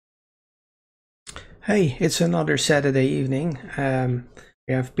Hey, it's another Saturday evening.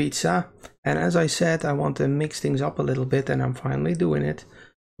 We have pizza, and as I said, I want to mix things up a little bit, and I'm finally doing it.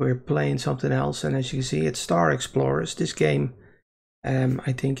 We're playing something else, and as you can see, it's Star Explorers. This game,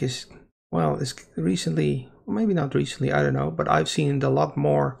 I think is recently, or maybe not recently, I don't know, but I've seen it a lot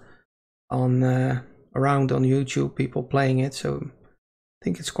more on around on YouTube, people playing it, so I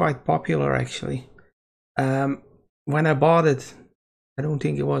think it's quite popular actually. When I bought it, I don't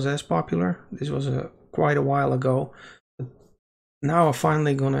think it was as popular. This was quite a while ago. But now I'm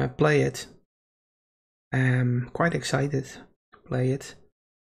finally gonna play it. I'm quite excited to play it.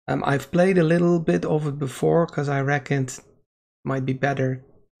 I've played a little bit of it before because I reckoned it might be better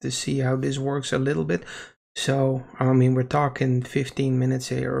to see how this works a little bit. So, I mean, we're talking 15 minutes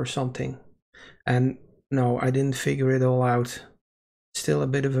here or something. And no, I didn't figure it all out. Still a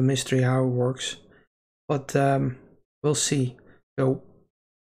bit of a mystery how it works. But we'll see. So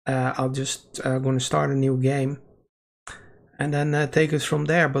I'll just going to start a new game and then take it from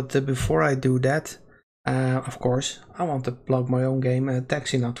there. But before I do that, of course, I want to plug my own game,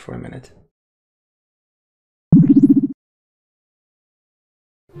 Taxi Nut, for a minute.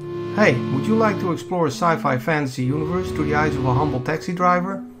 Hey, would you like to explore a sci-fi fantasy universe through the eyes of a humble taxi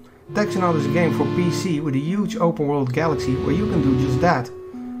driver? Taxi Nut is a game for PC with a huge open world galaxy where you can do just that.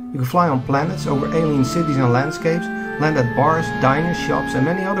 You can fly on planets, over alien cities and landscapes, land at bars, diners, shops and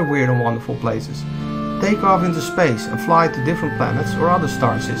many other weird and wonderful places. Take off into space and fly to different planets or other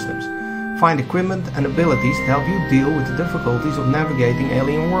star systems. Find equipment and abilities to help you deal with the difficulties of navigating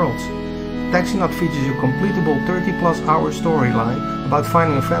alien worlds. Taxi Nut features a completable 30+ hour storyline about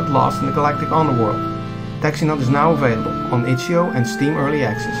finding a friend lost in the galactic underworld. Taxi Nut is now available on itch.io and Steam Early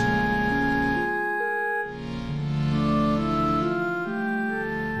Access.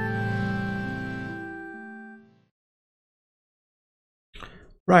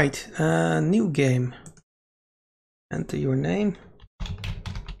 Right, new game. Enter your name.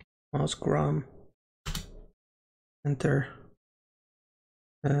 Mosgrom. Enter.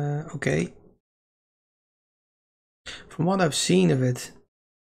 Okay. From what I've seen of it,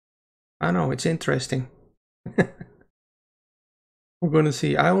 I know it's interesting. We're gonna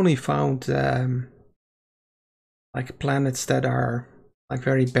see. I only found like planets that are like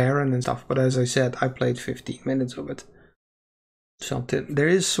very barren and stuff, but as I said, I played 15 minutes of it. Something there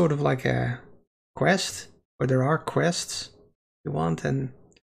is sort of like a quest, or there are quests you want, and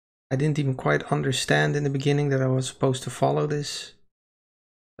I didn't even quite understand in the beginning that I was supposed to follow this.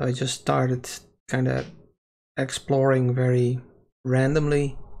 So I just started kind of exploring very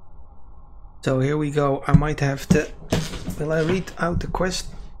randomly. So here we go. I might have to, will I read out the quest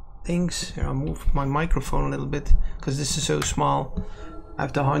things? Here, I'll move my microphone a little bit because this is so small. I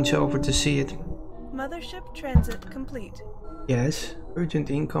have to hunch over to see it. Mothership transit complete. Yes,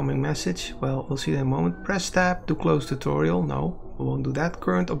 urgent incoming message. Well, we'll see that in a moment. Press tab to close tutorial. No, we won't do that.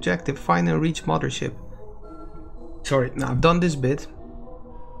 Current objective, find and reach mothership. Sorry, now I've done this bit.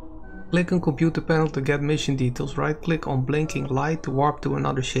 Click on computer panel to get mission details. Right click on blinking light to warp to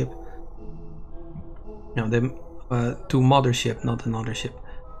another ship. No, to mothership, not another ship.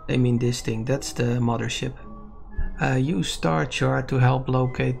 They mean this thing, that's the mothership. Use star chart to help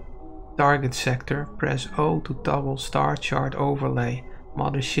locate target sector. Press O to toggle star chart overlay.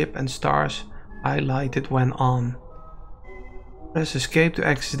 Mothership and stars highlighted when on. Press escape to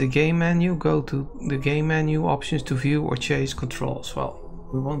access the game menu. Go to the game menu, options to view or chase controls. Well,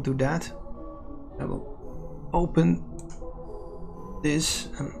 we won't do that. I will open this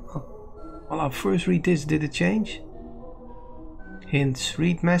and I'll first read this. Did it change? Hints.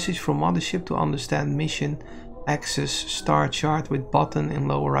 Read message from mothership to understand mission. Access star chart with button in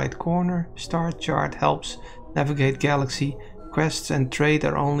lower right corner. Star chart helps navigate galaxy. Quests and trade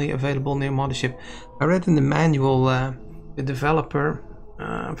are only available near mothership. I read in the manual the developer,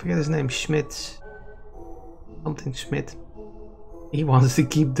 I forget his name, Schmidt, something Schmidt. He wants to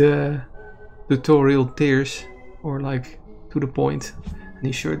keep the tutorial tiers, or like to the point, and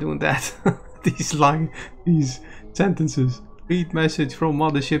he's sure doing that. These sentences. Read message from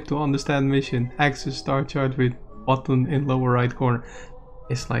mothership to understand mission. Access star chart with button in lower right corner.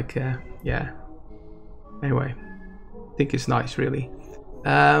 It's like, yeah. Anyway, I think it's nice, really.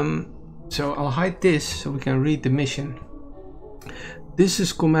 So I'll hide this so we can read the mission. This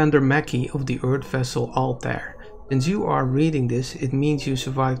is Commander Mackie of the Earth vessel Altair. Since you are reading this, it means you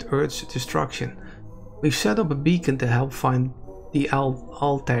survived Earth's destruction. We've set up a beacon to help find the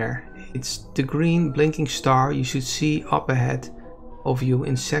Altair. It's the green blinking star you should see up ahead of you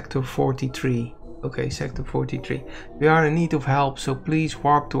in Sector 43. Okay, Sector 43. We are in need of help, so please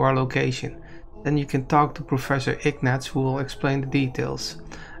warp to our location. Then you can talk to Professor Ignatz, who will explain the details.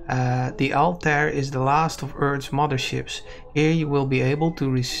 The Altair is the last of Earth's motherships. Here you will be able to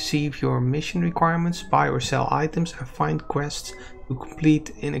receive your mission requirements, buy or sell items, and find quests to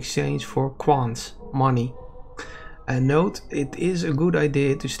complete in exchange for quants, money. Note, it is a good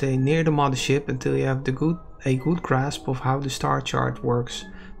idea to stay near the mothership until you have a good grasp of how the star chart works.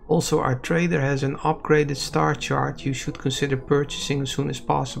 Also, our trader has an upgraded star chart you should consider purchasing as soon as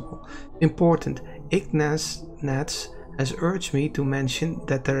possible. Important, Ignace has urged me to mention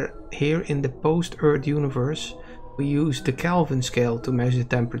that here in the post-Earth universe we use the Kelvin scale to measure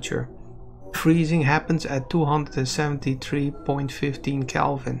temperature. Freezing happens at 273.15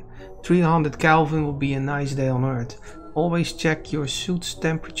 Kelvin. 300 Kelvin will be a nice day on Earth. Always check your suit's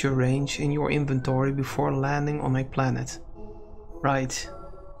temperature range in your inventory before landing on a planet. Right,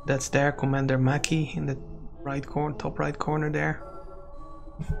 that's there, Commander Mackie in the top right corner there.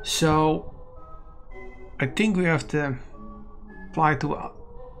 So I think we have to fly to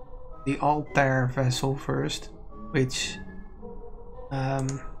the Altair vessel first, which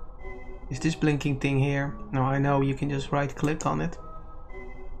is this blinking thing here. Now I know you can just right click on it.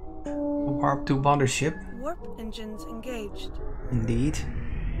 Warp to mothership. Warp engines engaged. Indeed.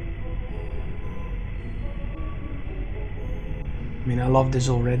 I mean, I love this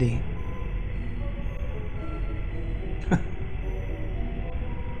already.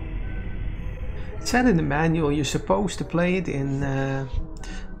 It said in the manual you're supposed to play it in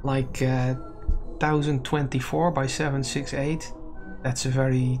like 1024 by 768. That's a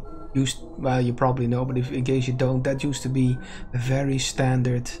very well, you probably know, but in case you don't, that used to be a very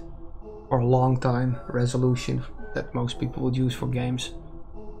standard for a long time resolution that most people would use for games.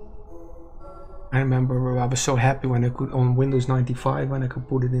 I remember I was so happy when I could, on Windows 95, when I could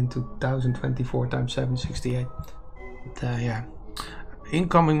put it into 1024 times 768. But yeah,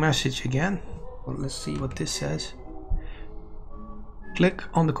 incoming message again. Well, let's see what this says. Click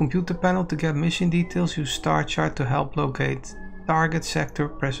on the computer panel to get mission details. Use star chart to help locate target sector.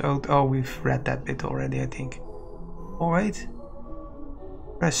 Press O. Oh, we've read that bit already, I think. Alright.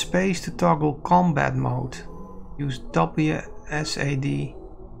 Press space to toggle combat mode. Use WSAD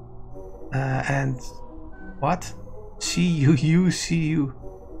and what? CUU.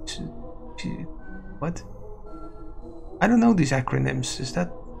 What? I don't know these acronyms. Is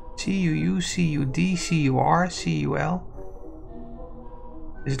that CUU, CUD, CUR, CUL?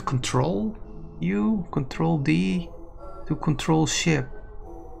 Is it Control U, Control D to control ship?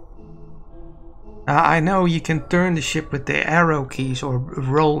 I know you can turn the ship with the arrow keys or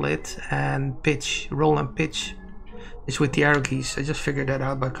roll it and pitch. Roll and pitch is with the arrow keys. I just figured that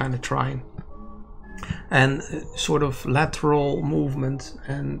out by kind of trying. And sort of lateral movement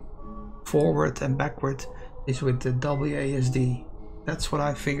and forward and backward is with the WASD. That's what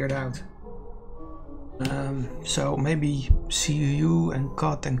I figured out. So maybe CUU and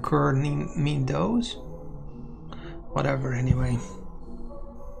CUT and CUR mean those. Whatever, anyway.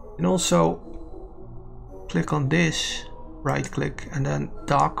 And also click on this, right click, and then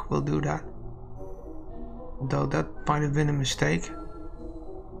dock will do that. Although that might have been a mistake.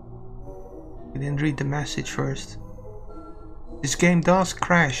 I didn't read the message first. This game does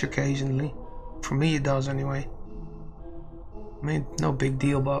crash occasionally. For me it does anyway. I mean, no big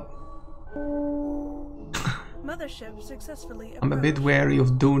deal, but Mothership successfully I'm a bit wary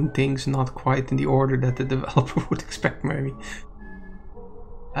of doing things not quite in the order that the developer would expect, maybe.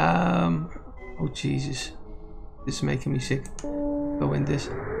 Oh Jesus, this is making me sick. Go in this.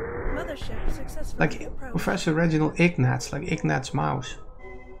 Mothership successfully Like Professor Reginald Ignatz, like Ignatz Mouse.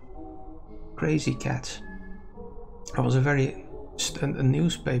 Crazy Cats. That was a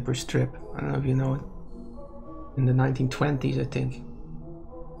newspaper strip. I don't know if you know it. In the 1920s, I think.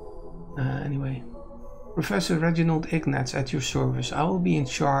 Anyway. Professor Reginald Ignatz at your service. I will be in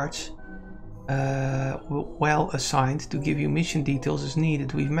charge, well assigned, to give you mission details as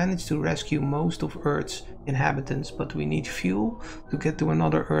needed. We've managed to rescue most of Earth's inhabitants, but we need fuel to get to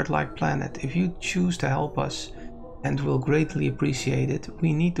another Earth-like planet. If you choose to help us, and we'll greatly appreciate it,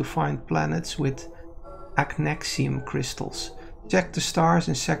 we need to find planets with acnexium crystals. Check the stars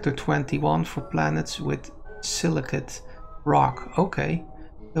in Sector 21 for planets with silicate rock. Okay.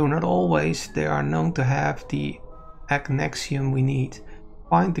 Though not always, they are known to have the acnexium we need.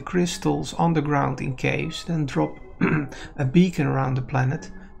 Find the crystals underground in caves, then drop a beacon around the planet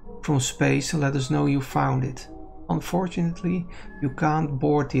from space to let us know you found it. Unfortunately, you can't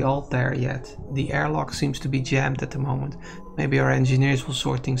board the Altair yet. The airlock seems to be jammed at the moment. Maybe our engineers will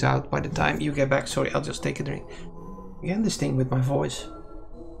sort things out by the time you get back. Sorry, I'll just take a drink. Again, this thing with my voice.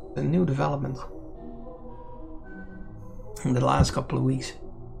 A new development in the last couple of weeks.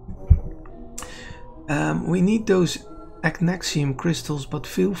 We need those Agnexium crystals, but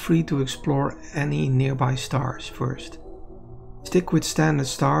feel free to explore any nearby stars first. Stick with standard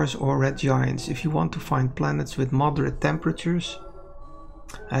stars or red giants. If you want to find planets with moderate temperatures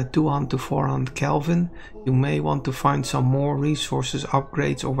at 200 to 400 Kelvin, you may want to find some more resources,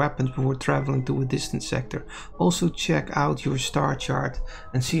 upgrades or weapons before traveling to a distant sector. Also check out your star chart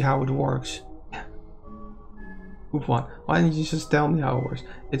and see how it works. Move on. Why don't you just tell me how it works?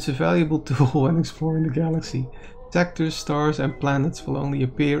 It's a valuable tool when exploring the galaxy. Sectors, stars and planets will only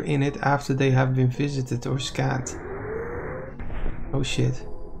appear in it after they have been visited or scanned. Oh shit.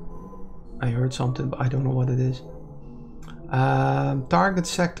 I heard something, but I don't know what it is. Target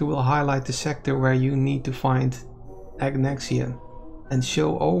sector will highlight the sector where you need to find Agnexium, and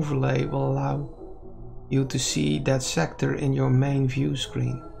show overlay will allow you to see that sector in your main view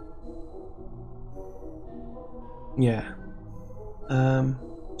screen. Yeah.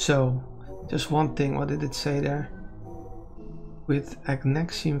 So, just one thing, what did it say there? With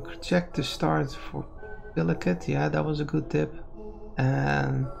Agnexium, check the stars for silicate. Yeah, that was a good tip.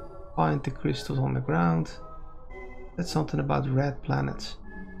 And find the crystals on the ground. That's something about red planets.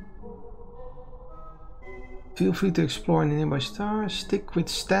 Feel free to explore any nearby stars. Stick with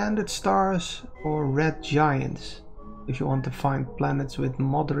standard stars or red giants if you want to find planets with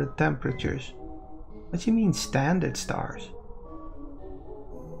moderate temperatures. What do you mean standard stars?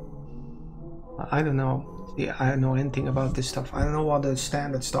 I don't know. See, I don't know anything about this stuff. I don't know what a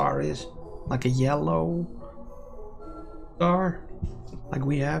standard star is. Like a yellow star? Like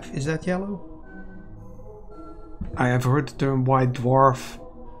we have. Is that yellow? I have heard the term white dwarf.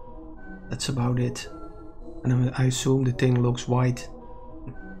 That's about it. And I assume the thing looks white.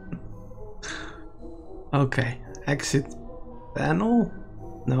 Okay. Exit panel?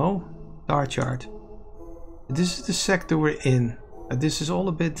 No. Star chart. This is the sector we're in. This is all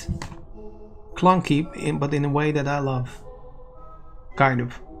a bit clunky, but in a way that I love. Kind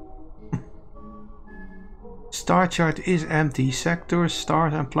of. Star chart is empty. Sectors,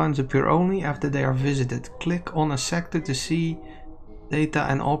 stars and planets appear only after they are visited. Click on a sector to see data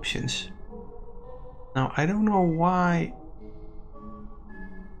and options. Now I don't know why.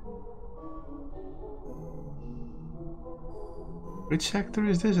 Which sector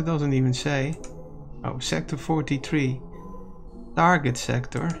is this? It doesn't even say. Oh, sector 43. Target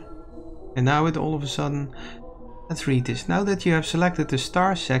sector. And now it all of a sudden... Let's read this. Now that you have selected the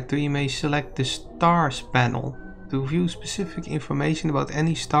star sector, you may select the stars panel to view specific information about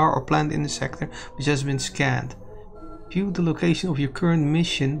any star or planet in the sector which has been scanned. View the location of your current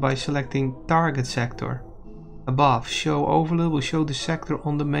mission by selecting target sector. Above, show overlay will show the sector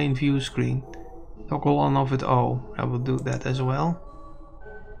on the main view screen. Toggle on off it. Oh, I will do that as well.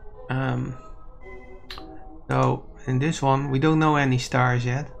 So in this one we don't know any stars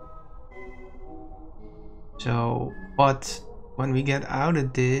yet. So, but when we get out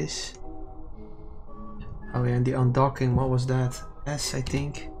of this... Oh yeah, and the undocking, what was that? S, I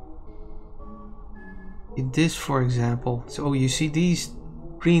think. This, for example. So you see these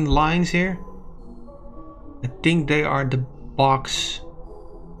green lines here? I think they are the box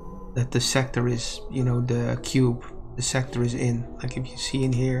that the sector is, you know, the cube the sector is in. Like if you see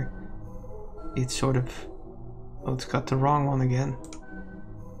in here, it's sort of... Oh, it's got the wrong one again.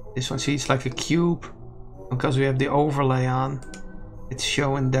 This one, see, it's like a cube. Because we have the overlay on, it's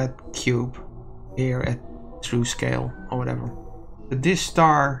showing that cube here at true scale or whatever. But this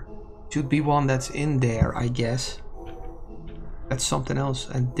star should be one that's in there, I guess. That's something else.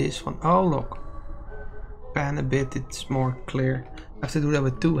 And this one, oh look, pan a bit, it's more clear. I have to do that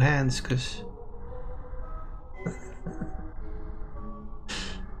with two hands because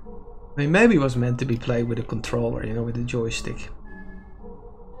I mean, maybe it was meant to be played with a controller, you know, with a joystick.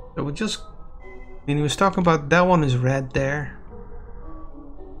 So we'll just... I mean, he was talking about that one is red there.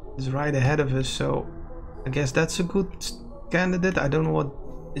 It's right ahead of us, so I guess that's a good candidate. I don't know what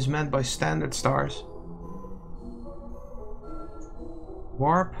is meant by standard stars.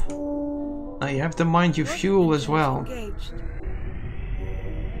 Warp. Now you have to mind your fuel as well.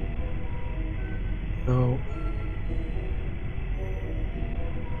 So...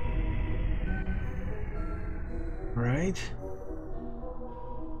 Right.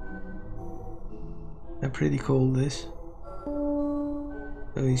 Pretty cool, this.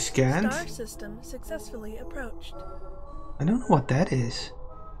 So he scanned. Star system successfully approached. I don't know what that is.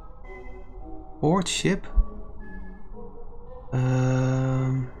 Board ship.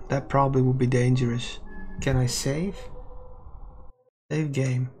 That probably would be dangerous. Can I save? Save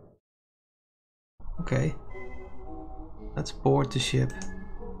game. Okay. Let's board the ship.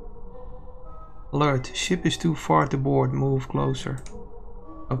 Alert. Ship is too far to board. Move closer.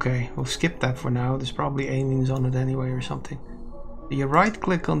 Okay, we'll skip that for now. There's probably aliens on it anyway or something. You right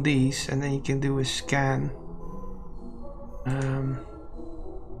click on these and then you can do a scan.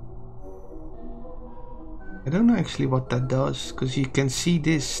 I don't know actually what that does, because you can see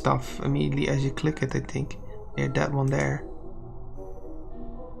this stuff immediately as you click it, I think. Yeah, that one there.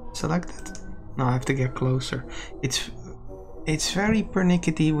 Select it. No, I have to get closer. It's very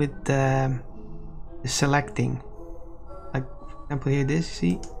pernickety with the selecting. Like, for example, here this,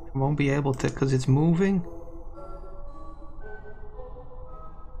 see? I won't be able to, because it's moving.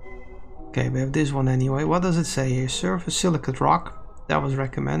 Okay, we have this one anyway. What does it say here? Surface silicate rock. That was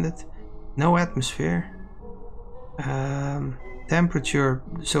recommended. No atmosphere. Temperature,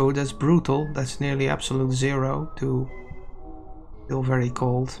 so that's brutal. That's nearly absolute 0 to still very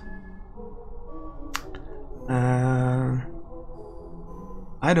cold. I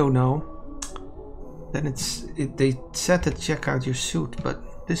don't know. Then they said to check out your suit,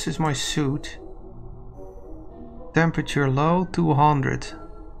 but this is my suit. Temperature low, 200.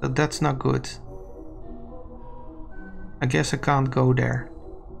 So that's not good. I guess I can't go there.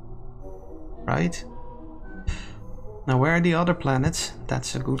 Right? Now where are the other planets?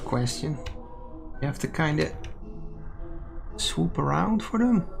 That's a good question. You have to kinda swoop around for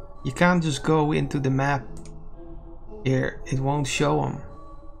them. You can't just go into the map. Here, it won't show them.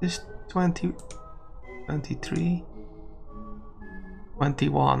 This 20, 23,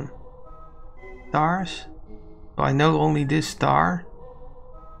 21 stars. So I know only this star.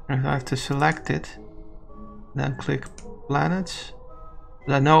 And I have to select it. Then click planets.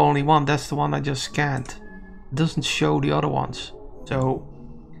 But I know only one, that's the one I just scanned. It doesn't show the other ones. So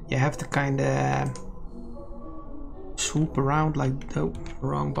you have to kinda swoop around like the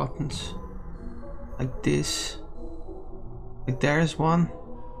wrong buttons. Like this. Like there's one.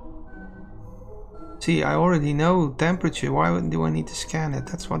 See, I already know temperature. Why do I need to scan it?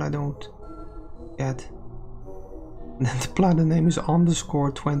 That's what I don't get. And then the planet name is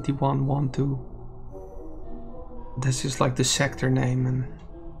underscore 2112. That's just like the sector name. And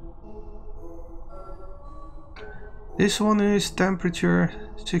this one is temperature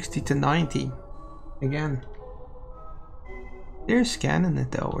 60 to 90. Again. They're scanning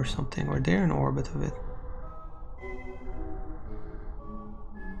it though or something, or they're in orbit of it.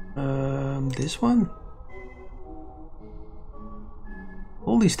 This one?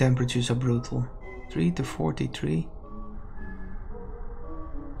 All these temperatures are brutal. 3 to 43.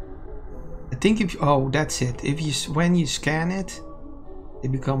 I think if oh, that's it. If you when you scan it,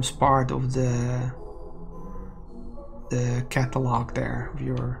 it becomes part of the catalog there of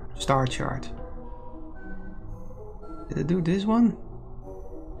your star chart. Did I do this one?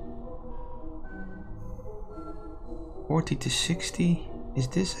 40 to 60. Is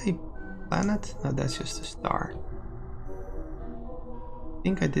this a planet? No, that's just a star. I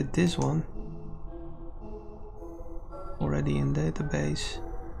think I did this one already in database.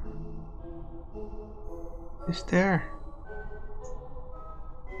 Is there?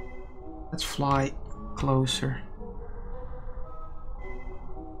 Let's fly closer.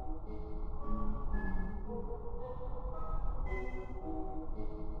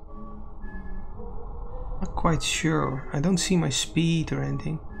 Not quite sure. I don't see my speed or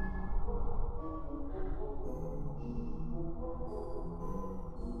anything.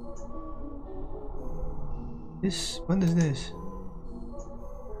 This, what is this?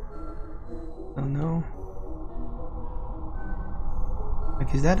 Oh no.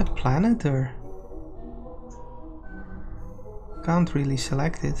 Like, is that a planet or? Can't really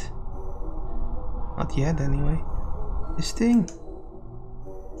select it. Not yet anyway. This thing.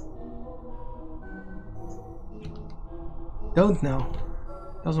 Don't know.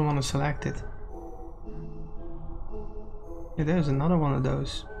 Doesn't want to select it. Yeah, there's another one of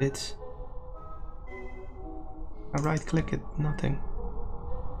those bits. I right click it, nothing.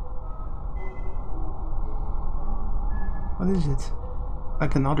 What is it?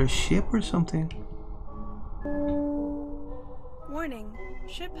 Like another ship or something? Warning.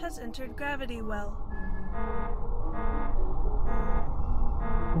 Ship has entered gravity well.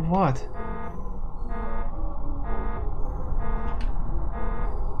 What?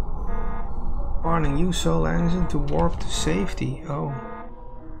 Warning, use solar engine to warp to safety. Oh.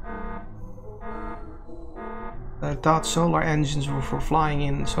 I thought solar engines were for flying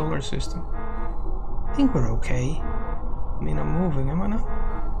in the solar system. I think we're okay. I mean, I'm moving, am I not?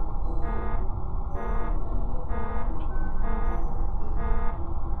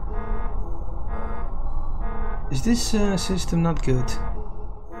 Is this system not good?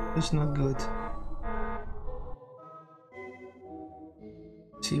 It's not good.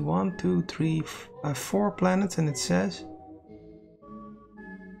 See, 1, 2, 3, 4 planets, and it says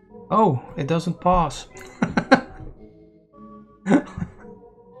Oh, it doesn't pause.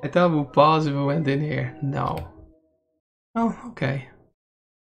 I thought it would pause if we went in here. No. Oh, okay.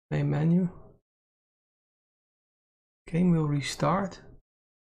 Main menu. Game will restart.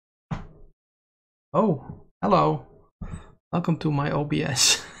 Oh, hello. Welcome to my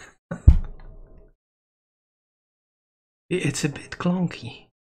OBS. It's a bit clunky.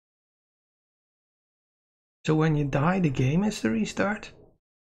 So when you die, the game has to restart?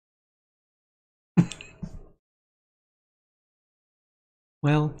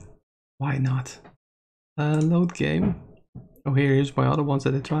 Well, why not? Load game. Oh, here's my other ones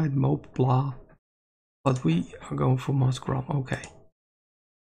that I tried. Mope, blah. But we are going for mosgrom. Okay.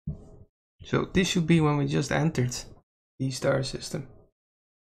 So this should be when we just entered the star system.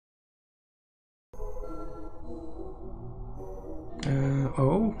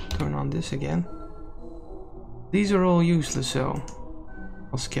 Oh, turn on this again. These are all useless, so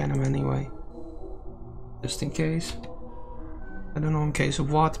I'll scan them anyway. Just in case. I don't know in case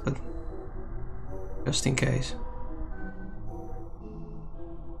of what, but just in case.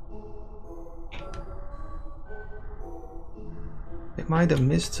 They might have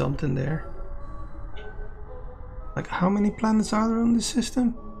missed something there. Like, how many planets are there on this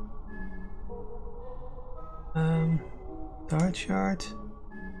system? Star chart.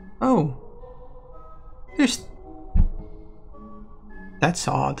 Oh, there's. That's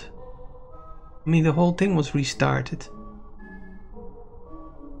odd. I mean, the whole thing was restarted,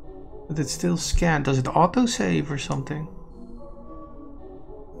 but it's still scanned. Does it autosave or something?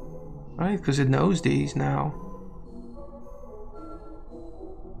 Right, because it knows these now.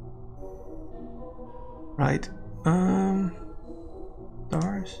 Right.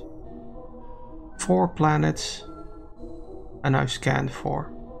 Stars. 4 planets. And I've scanned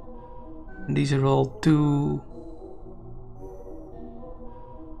 4. And these are all 2.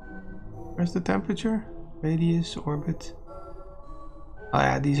 Where's the temperature? Radius, orbit. Oh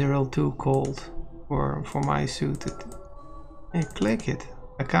yeah, these are all too cold for my suit. Hey, click it.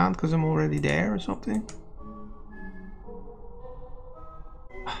 I can't because I'm already there or something.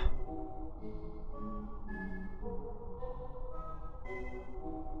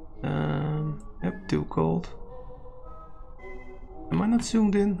 Yep, too cold. Am I not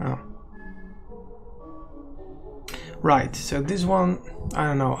zoomed in? Oh. Right, so this one, I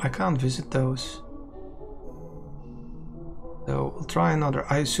don't know, I can't visit those. So we'll try another.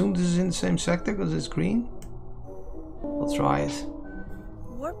 I assume this is in the same sector because it's green. We'll try it.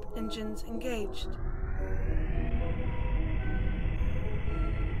 Warp engines engaged.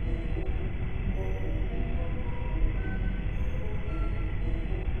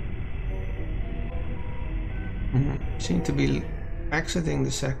 Seem to be exiting the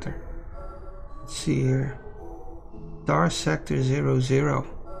sector. Let's see here. Star sector 00.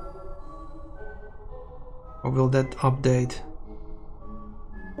 Or will that update?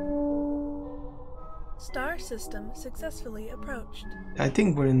 Star system successfully approached. I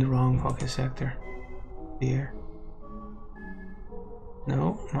think we're in the wrong fucking sector. Here.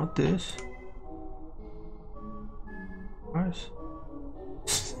 No, not this. Mars.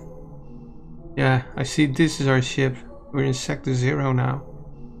 Yeah, I see this is our ship. We're in sector 0 now.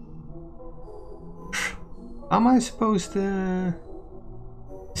 How am I supposed to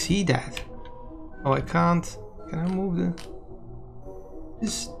see that? Oh, I can't. Can I move the...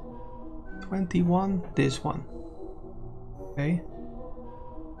 This 21? This one. Okay.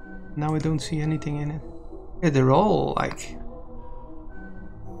 Now I don't see anything in it. Yeah, they're all like...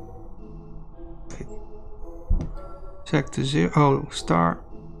 Wait. Sector 0... Oh, star...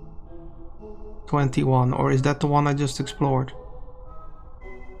 21, or is that the one I just explored?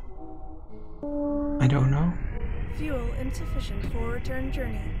 I don't know. Fuel insufficient for return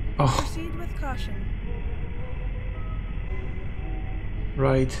journey. Oh. Proceed with caution.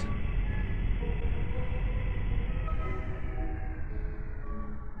 Right.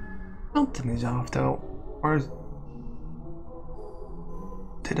 Something is off though. Or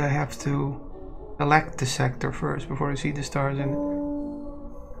did I have to select the sector first before I see the stars in it?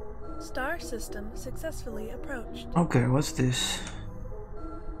 Star system successfully approached. Okay, what's this?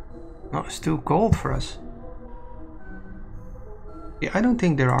 No, it's too cold for us. Yeah, I don't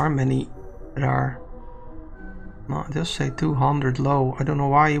think there are many that are... No, it does say 200 low. I don't know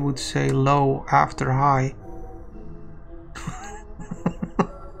why you would say low after high.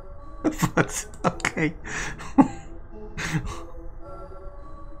 But, okay.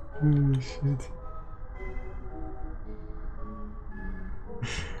 Oh shit.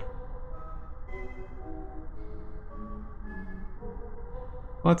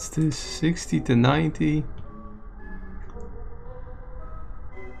 What's this? 60 to 90?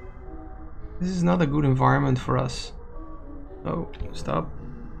 This is not a good environment for us. Oh, stop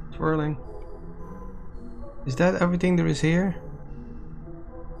swirling. Is that everything there is here?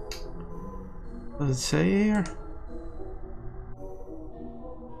 Does it say here?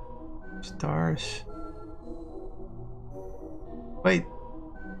 Stars. Wait.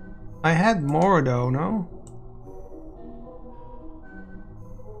 I had more though, no?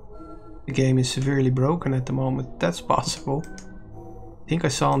 The game is severely broken at the moment. That's possible. I think I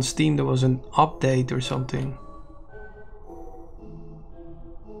saw on Steam there was an update or something.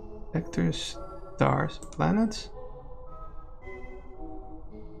 Sectors, stars, planets?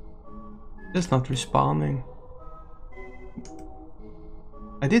 Just not responding.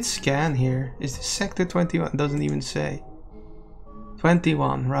 I did scan here. Is this sector 21? It doesn't even say.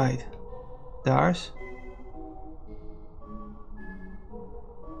 21, right. Stars.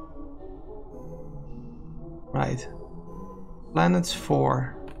 Right. Planets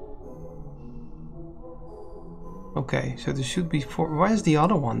 4. Okay, so there should be 4. Where's the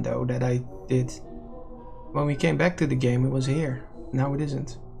other one though that I did? When we came back to the game it was here. Now it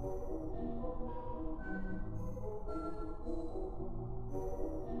isn't.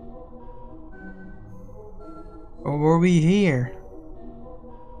 Or were we here?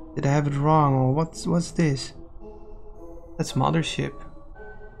 Did I have it wrong or what's this? That's mothership.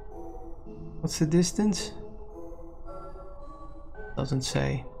 What's the distance? Doesn't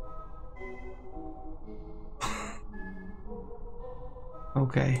say.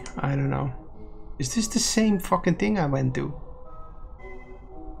 Okay, I don't know. Is this the same fucking thing I went to?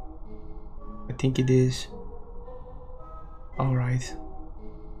 I think it is. Alright.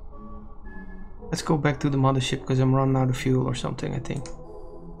 Let's go back to the mothership because I'm running out of fuel or something, I think.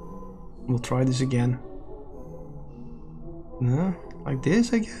 We'll try this again. No? Like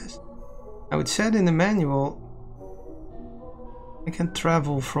this, I guess? Now it said in the manual I can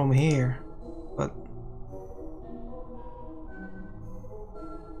travel from here, but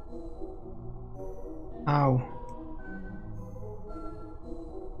ow.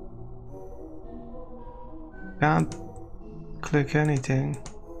 Can't click anything.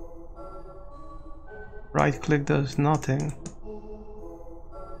 Right click does nothing.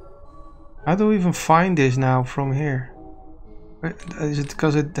 How do we even find this now from here? Is it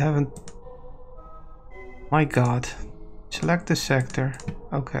because I haven't... My god. Select the sector.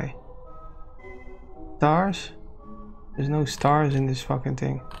 Okay. Stars? There's no stars in this fucking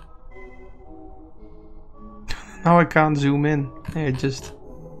thing. Now I can't zoom in. Here, just...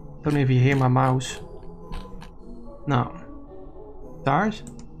 Don't know if you hear my mouse. No. Stars?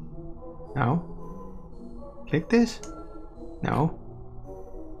 No. Click this? No.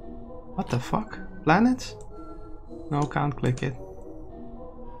 What the fuck? Planets? No, can't click it.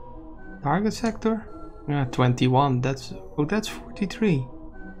 Target sector? Yeah, 21. That's... Oh, that's 43.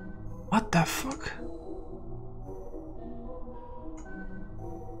 What the fuck?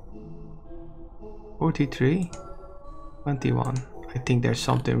 (43) 21. I think there's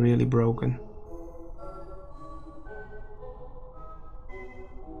something really broken.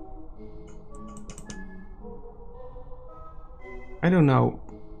 I don't know.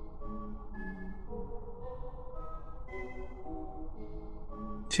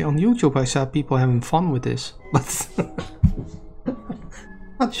 See, on YouTube I saw people having fun with this, but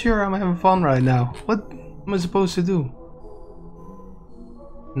not sure I'm having fun right now. What am I supposed to do?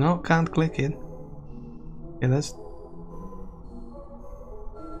 No, can't click it. Yeah, that's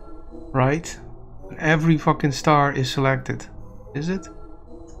right. Every fucking star is selected. Is it?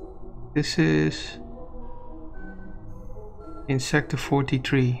 This is in sector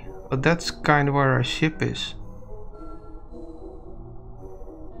 43. But that's kind of where our ship is.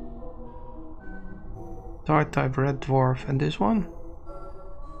 Star type red dwarf, and this one?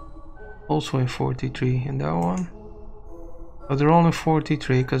 Also in 43, and that one? But they're all in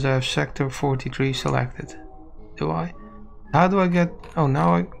 43 because I have sector 43 selected. Do I? How do I get... Oh,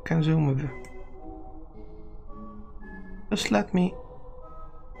 now I can zoom a bit. Just let me...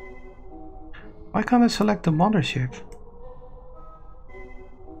 Why can't I select the mothership?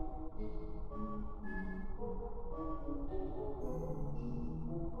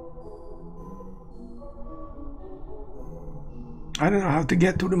 I don't know how to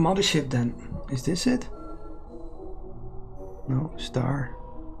get to the mothership then. Is this it? No, star.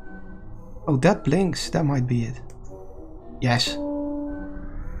 Oh, that blinks. That might be it. Yes.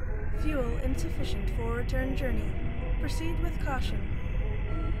 Fuel insufficient for return journey. Proceed with caution.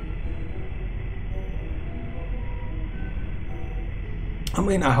 I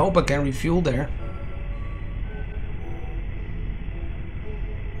mean, I hope I can refuel there.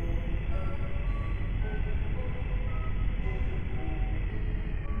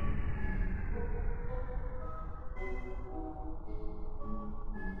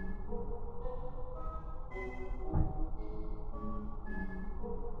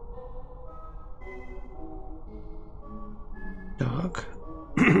 Dark.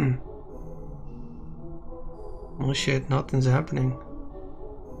 Oh shit, nothing's happening.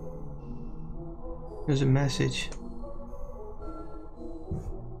 There's a message.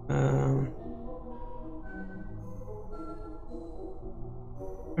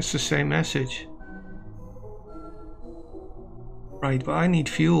 It's the same message. Right, but I need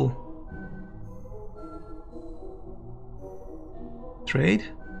fuel. Trade?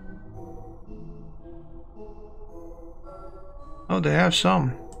 Oh, they have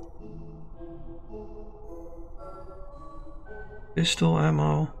some. Pistol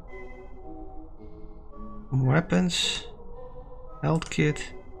ammo. Weapons. Health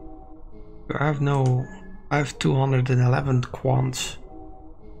kit. I have 211 quants.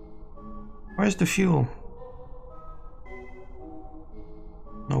 Where's the fuel?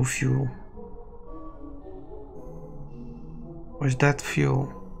 No fuel. Where's that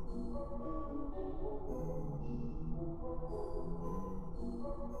fuel?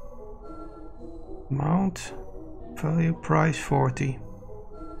 Amount, value, price 40.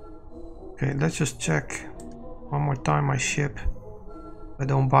 Okay, let's just check one more time my ship. I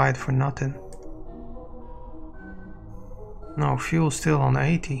don't buy it for nothing. No, fuel still on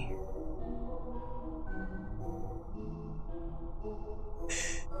 80.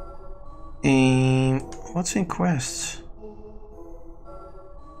 What's in quests?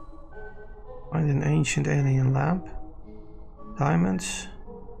 Find an ancient alien lamp. Diamonds.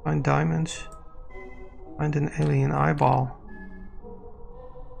 Find diamonds. Find an alien eyeball.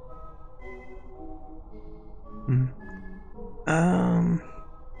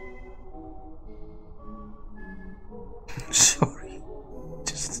 Sorry.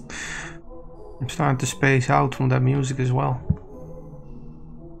 I'm starting to space out from that music as well.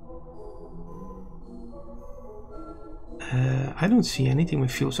 I don't see anything with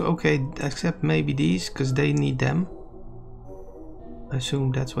fuel, so okay, except maybe these, because they need them. I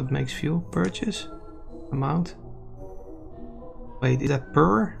assume that's what makes fuel. Purchase amount. Wait, is that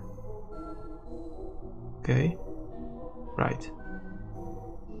per? Okay, right.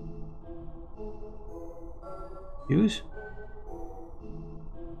 Use.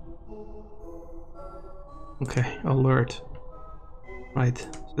 Okay, alert. Right,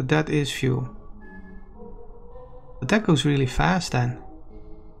 so that is fuel. But that goes really fast then.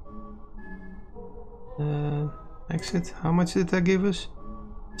 Exit. How much did that give us?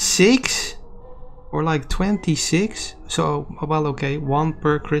 6? Or like 26? So, well, okay, 1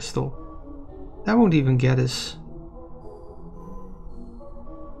 per crystal. That won't even get us.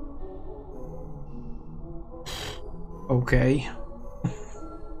 Okay.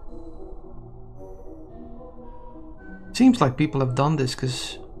 Seems like people have done this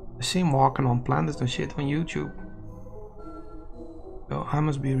because I see them walking on planets and shit on YouTube. So I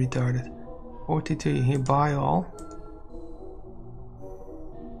must be retarded. 42 here, buy all.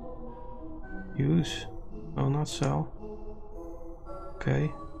 Use. Oh, not sell.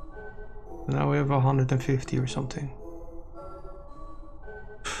 Okay. So now we have 150 or something.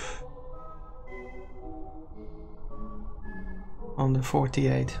 On the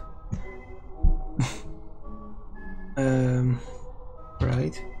 48.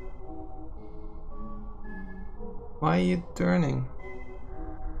 Right. Why are you turning?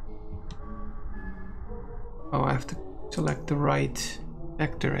 Oh, I have to select the right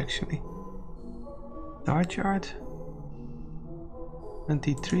actor actually. Star chart.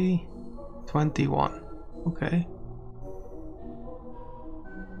 23, 21. Okay.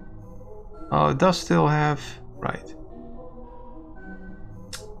 Oh, it does still have, right.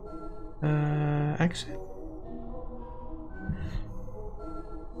 Exit.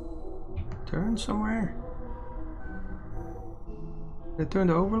 Turn somewhere. Did I turn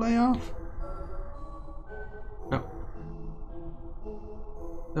the overlay off? No.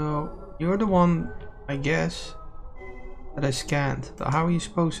 So you're the one, I guess, that I scanned. How are you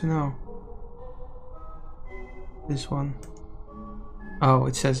supposed to know? This one. Oh,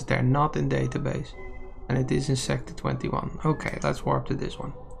 it says they're not in database. And it is in sector 21. Okay, let's warp to this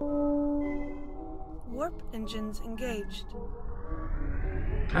one. Warp engines engaged.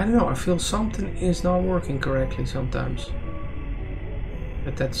 I don't know, I feel something is not working correctly sometimes.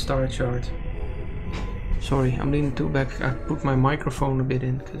 At that star chart. Sorry, I'm leaning too back. I put my microphone a bit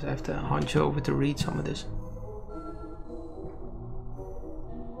in because I have to hunch over to read some of this.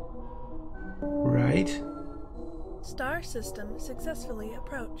 Right. Star system successfully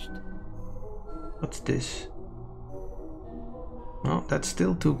approached. What's this? Oh, that's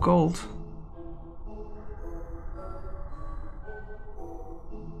still too cold.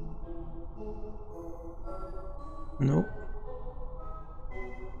 Nope.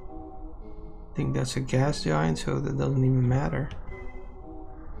 I think that's a gas giant, so that doesn't even matter.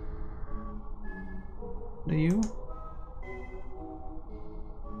 Do you?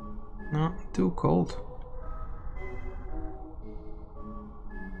 No, too cold.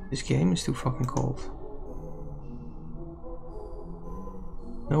 This game is too fucking cold.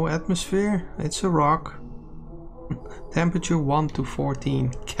 No atmosphere, it's a rock. Temperature 1 to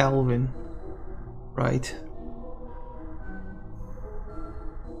 14 Kelvin. Right.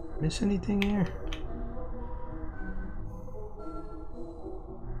 Miss anything here?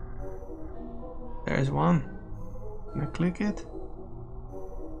 There's one. Can I click it?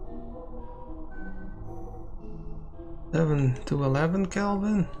 7 to 11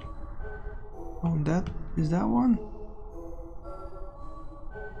 Kelvin. Oh, that is that one?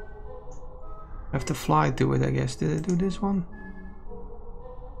 I have to fly to it, I guess. Did I do this one?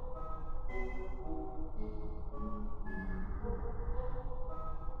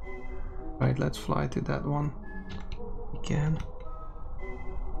 Right, let's fly to that one. We can.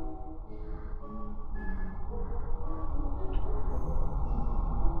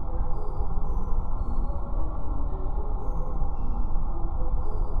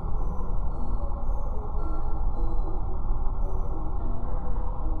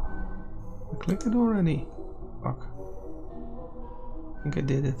 I clicked it already. Fuck. I think I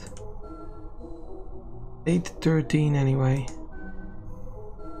did it. 8:13 anyway.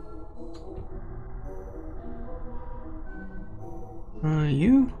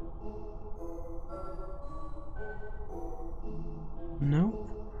 You? No.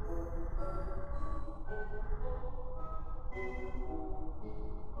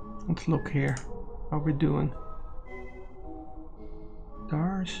 Let's look here. How we doing?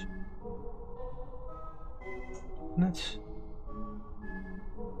 Stars. Let's.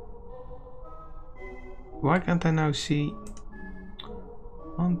 Why can't I now see?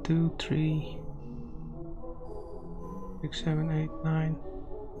 1, 2, 3. 6, 7, 8, 9.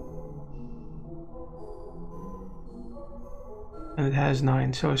 And it has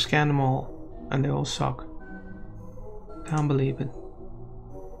 9, so I scan them all and they all suck. Can't believe it.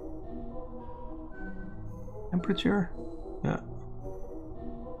 Temperature? Yeah.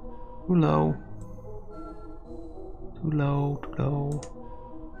 Too low. Too low, too low.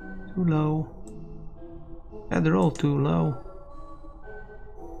 Too low. Yeah, they're all too low.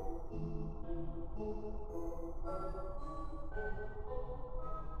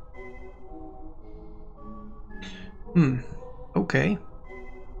 Okay.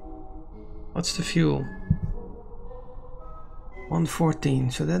 What's the fuel?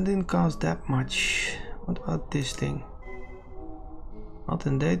 114, so that didn't cost that much. What about this thing? Not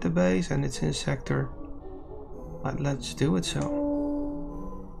in database and it's in sector. But let's do it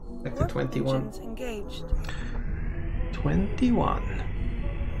so. Sector 21. Engaged. 21.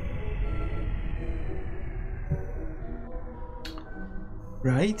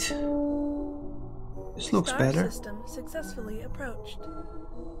 Right. This looks better. System successfully approached.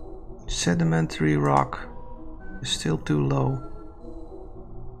 Sedimentary rock is still too low.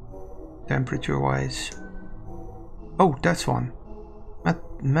 Temperature wise. Oh, that's one.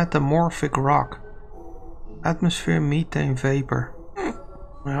 Metamorphic rock. Atmosphere methane vapor.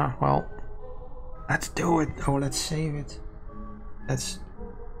 Yeah, well. Let's do it. Oh, let's save it. That's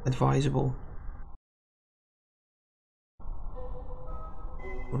advisable.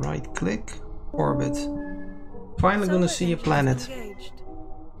 Right click. Orbit. Finally gonna see a planet.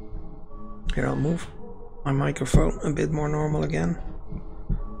 Here, I'll move my microphone a bit more normal again.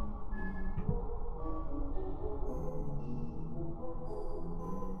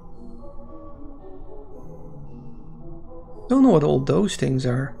 Don't know what all those things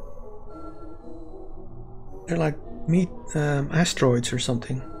are. They're like asteroids or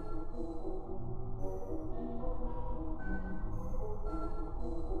something.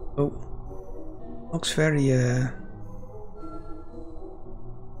 Oh, looks very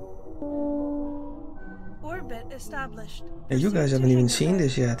Orbit established. Yeah, you guys haven't even seen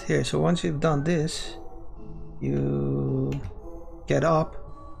this yet. Here, so once you've done this, you get up.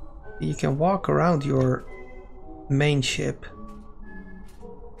 You can walk around your main ship.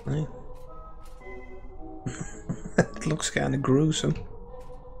 Right? It looks kind of gruesome,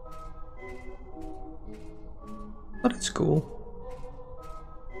 but it's cool.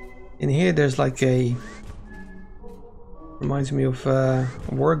 In here there's like a, reminds me of a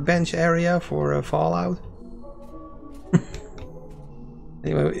workbench area for Fallout.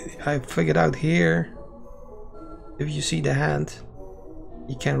 Anyway, I figured out here, if you see the hand,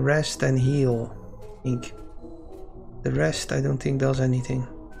 you can rest and heal. I think the rest I don't think does anything.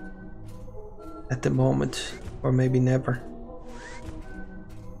 at the moment, or maybe never.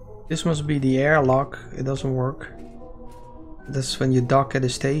 This must be the airlock. It doesn't work. That's when you dock at a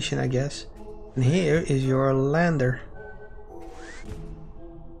station, I guess. And here is your lander.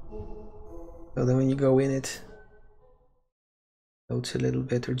 So then when you go in it, floats a little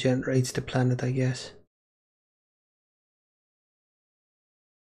bit, regenerates the planet, I guess.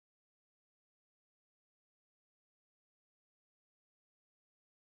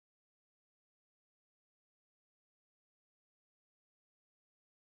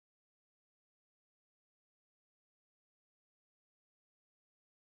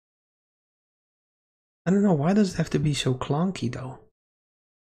 I don't know, why does it have to be so clunky though?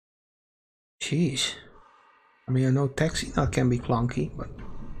 Jeez. I mean, I know taxi not can be clunky, but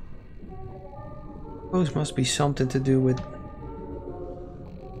I suppose it must be something to do with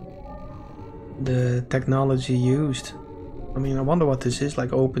the technology used. I mean, I wonder what this is,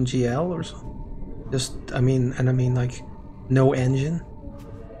 like OpenGL or something. Just, I mean like no engine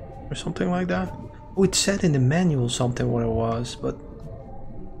or something like that. Oh, it said in the manual something what it was, but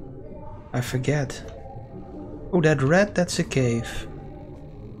I forget. Oh, that red, that's a cave.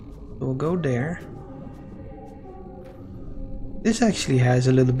 We'll go there. This actually has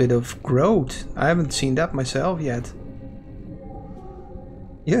a little bit of growth. I haven't seen that myself yet.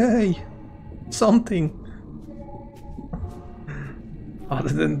 Yay! Something! Other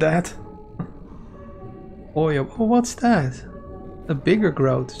than that. Oh, what's that? A bigger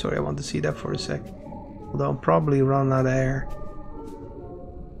growth. Sorry, I want to see that for a sec. Although I'll probably run out of air.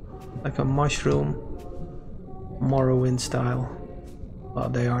 Like a mushroom. Morrowind style. Well,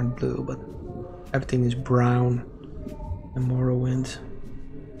 they aren't blue, but everything is brown in Morrowind.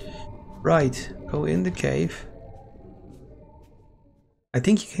 Right, go in the cave. I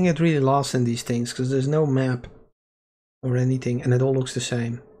think you can get really lost in these things because there's no map or anything and it all looks the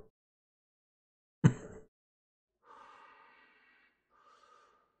same.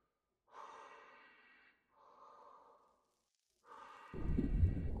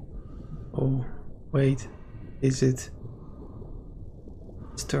 Oh, wait, is it?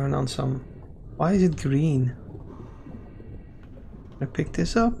 Let's turn on some. Why is it green? Can I pick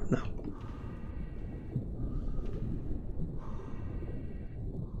this up? No.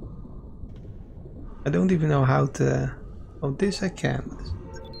 I don't even know how to. Oh, this I can.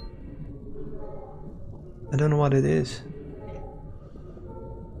 I don't know what it is.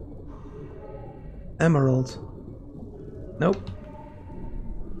 Emerald. Nope.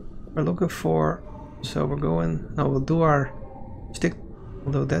 We're looking for. So we're going. No, we'll do our stick.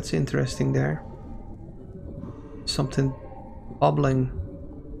 Although that's interesting there. Something bubbling.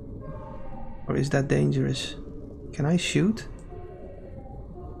 Or is that dangerous? Can I shoot?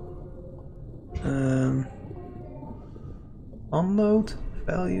 Unload,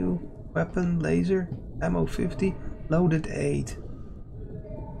 value, weapon, laser, ammo 50, loaded 8.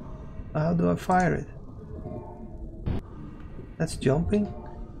 How do I fire it? That's jumping.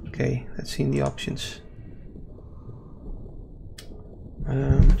 Okay, let's see the options.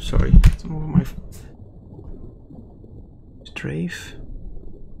 Sorry, let's move my strafe.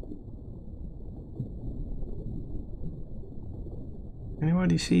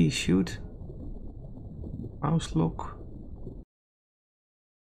 Anybody see shoot? Mouse lock.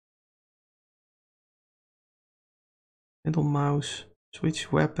 Middle mouse.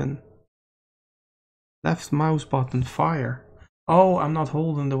 Switch weapon. Left mouse button fire. Oh, I'm not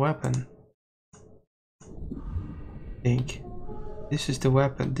holding the weapon. I think. This is the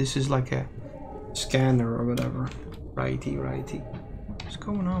weapon. This is like a scanner or whatever. Righty, righty. What's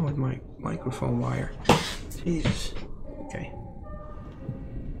going on with my microphone wire? Jesus. Okay.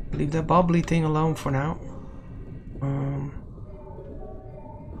 Leave that bubbly thing alone for now.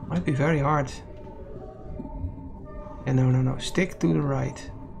 Might be very hard. Yeah, no. Stick to the right.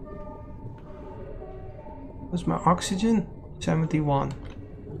 What's my oxygen? 71.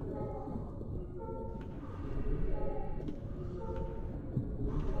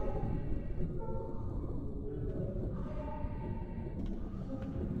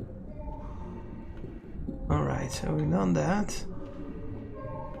 Alright, so we've done that.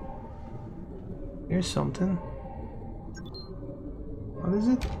 Here's something. What is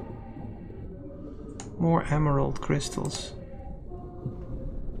it? More emerald crystals.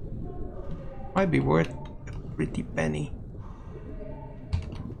 Might be worth a pretty penny.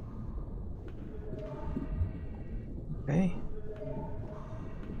 Okay.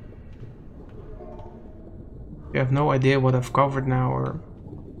 You have no idea what I've covered now, or...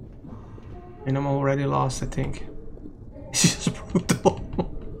 And I'm already lost, I think. It's just brutal.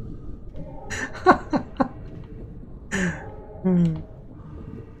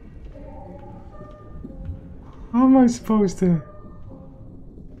 How am I supposed to?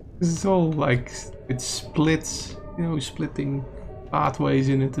 This is all like, it splits, you know, splitting pathways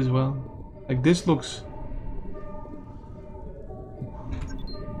in it as well. Like this looks...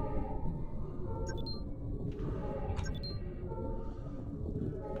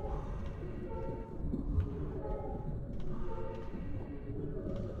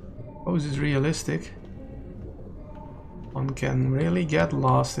 Oh, this is realistic. One can really get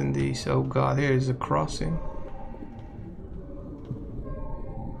lost in these. Oh god, here is a crossing.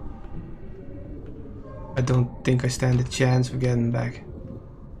 I don't think I stand a chance of getting back.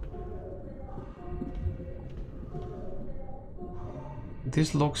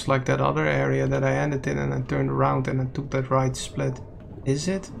 This looks like that other area that I ended in and I turned around and I took that right split. Is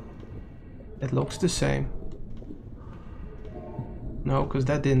it? It looks the same. No, because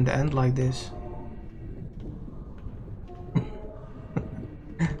that didn't end like this.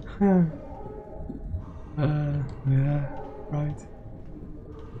 Yeah, right.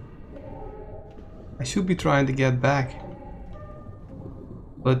 I should be trying to get back.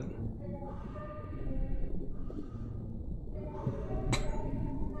 But...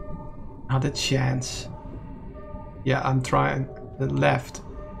 not a chance. Yeah, I'm trying. The left.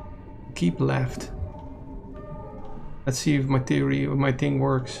 Keep left. Let's see if my theory or my thing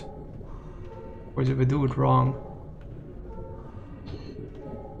works. Or if I do it wrong.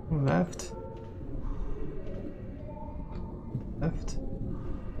 Left. Left.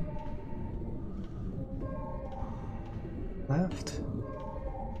 Left.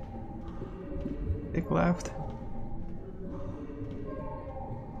 Take left.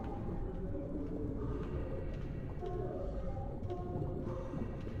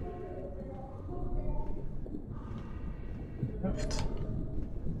 Left.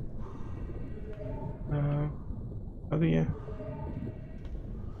 How do you?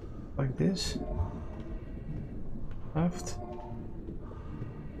 Like this. Left.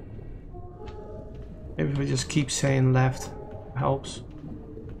 Maybe if we just keep saying left, helps.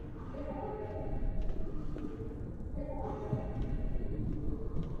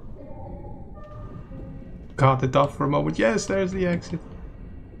 Got it off for a moment. Yes, there's the exit.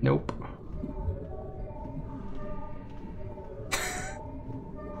 Nope.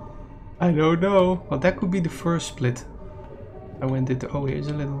 I don't know. Well, that could be the first split. I went into... oh, here's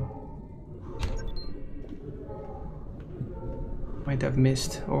a little... might have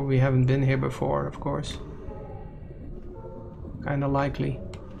missed, or we haven't been here before, of course. Kinda likely.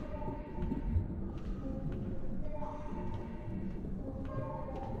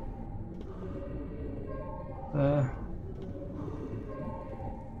 Oh,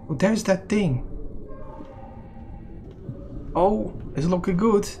 there's that thing. Oh, it's looking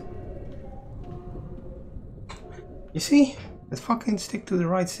good. You see? That fucking stick to the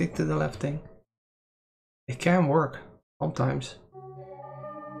right, stick to the left thing. It can work. Sometimes.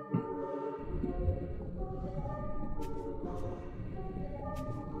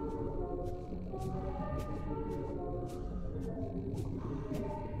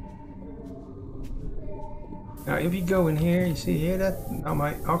 Now if you go in here, you see here that now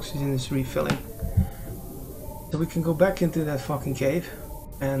my oxygen is refilling. So we can go back into that fucking cave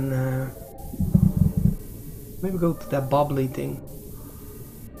and maybe go to that bubbly thing.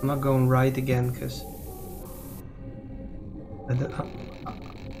 I'm not going right again because I'm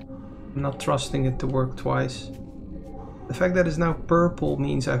not trusting it to work twice. The fact that it's now purple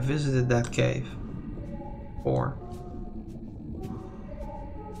means I visited that cave. Or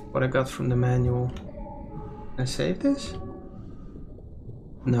what I got from the manual. Can I save this?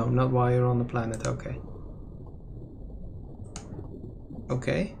 No, not while you're on the planet. Okay.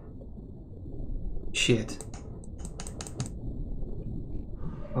 Okay. Shit.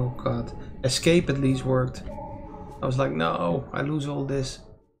 Oh god. Escape at least worked. I was like, no, I lose all this.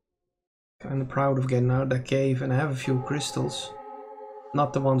 Kinda proud of getting out of that cave, and I have a few crystals.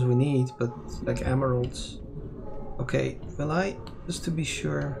 Not the ones we need, but like emeralds. Okay, will I, just to be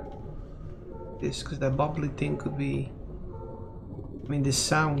sure, this, because that bubbly thing could be, I mean this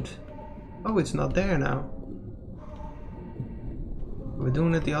sound. Oh, it's not there now. We're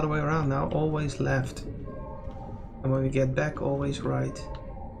doing it the other way around now, always left. And when we get back, always right.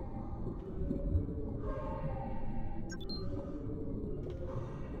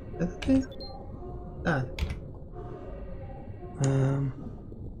 That thing? That.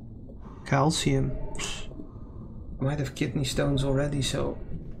 Calcium. I might have kidney stones already, so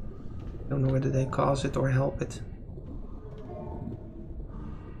I don't know whether they cause it or help it.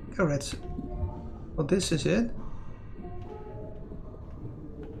 Carrots. Oh, this is it?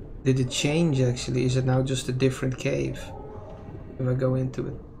 Did it change actually? Is it now just a different cave if I go into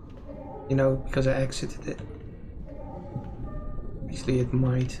it? You know, because I exited it. Actually, it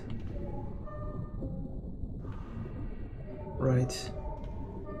might. Right.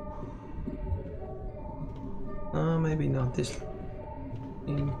 Maybe not this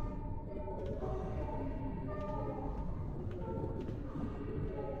thing.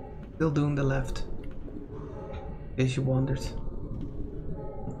 Still doing the left. In case you wondered.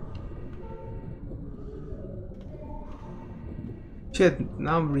 Shit,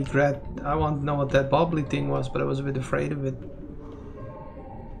 now I regret. I want to know what that bubbly thing was, but I was a bit afraid of it.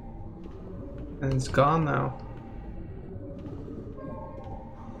 And it's gone now.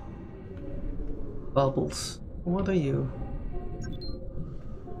 Bubbles. What are you?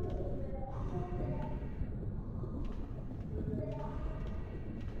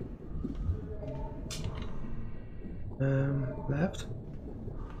 Left.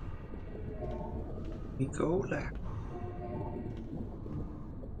 We go left.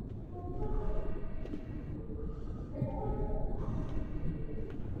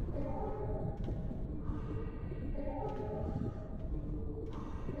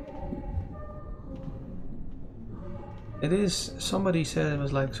 It is, somebody said it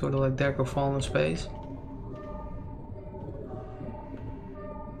was like sort of like Deck of Fallen Space.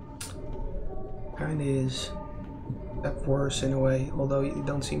 Kinda is. Except worse in a way, although you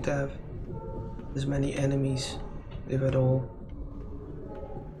don't seem to have as many enemies, if at all.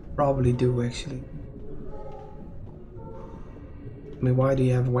 Probably do actually. I mean, why do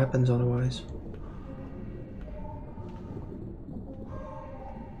you have weapons otherwise?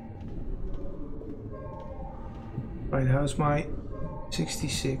 Right, how's my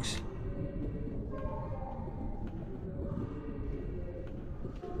 66?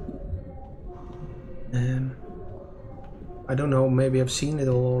 I don't know, maybe I've seen it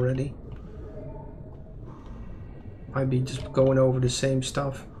all already. Might be just going over the same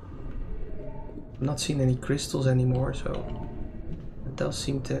stuff. I'm not seeing any crystals anymore, so it does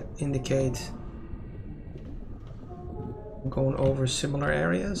seem to indicate I'm going over similar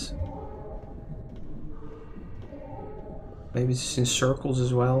areas. Maybe it's in circles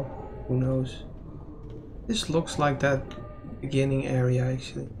as well, who knows. This looks like that beginning area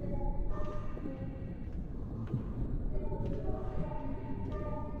actually.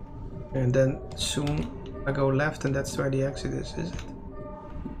 And then soon I go left and that's where the exit is it?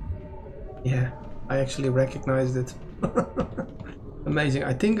 Yeah, I actually recognized it. Amazing.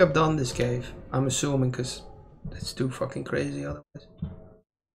 I think I've done this cave. I'm assuming because it's too fucking crazy otherwise.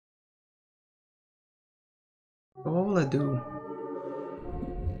 So what will I do?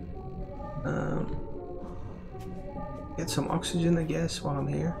 Get some oxygen I guess while I'm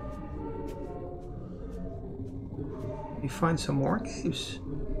here. We find some more caves.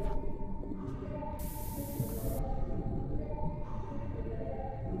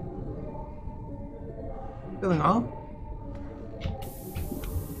 Filling up?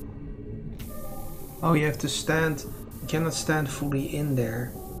 Oh, you have to stand. You cannot stand fully in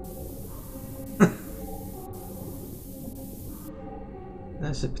there.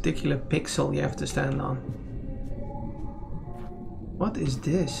 There's a particular pixel you have to stand on. What is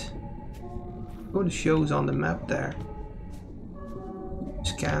this? What it shows on the map there?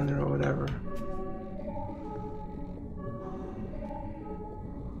 Scanner or whatever.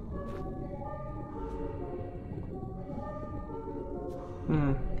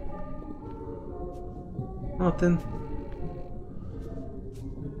 Nothing.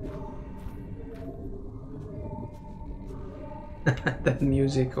 That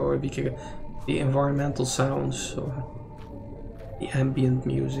music, or the environmental sounds, or the ambient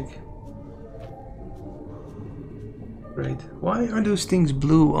music. Great. Why are those things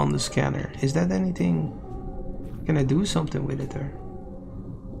blue on the scanner? Is that anything? Can I do something with it or?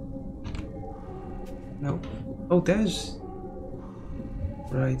 No. Oh, there's.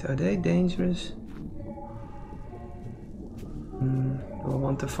 Right. Are they dangerous? Do I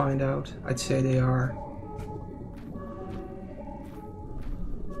want to find out? I'd say they are.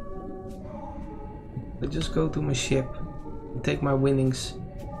 I'll just go to my ship and take my winnings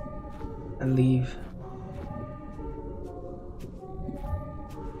and leave.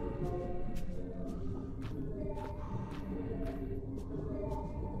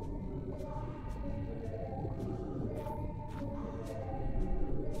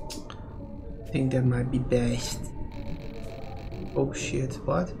 I think that might be best. Oh shit,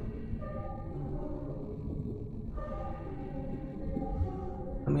 what?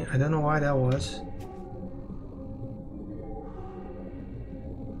 I mean, I don't know why that was.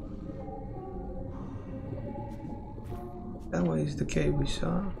 That way is the cave we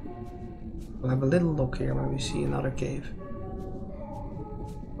saw. We'll have a little look here when we see another cave.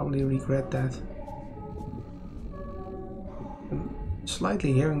 Probably regret that.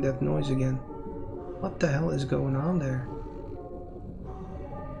 slightly hearing that noise again. What the hell is going on there?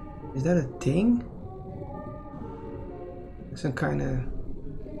 Is that a thing? Some kind of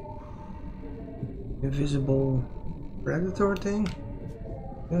invisible predator thing?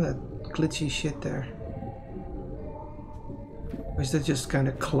 You know that glitchy shit there? Or is that just kind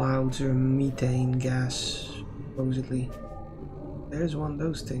of clouds or methane gas, supposedly? There's one of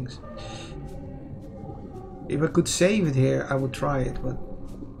those things. If I could save it here, I would try it, but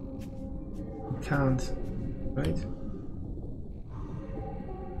I can't, right?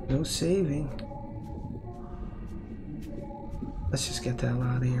 No saving. Let's just get the hell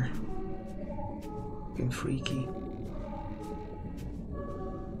out of here. Fucking freaky.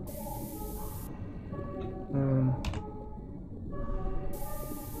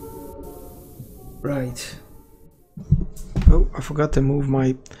 Right. Oh, I forgot to move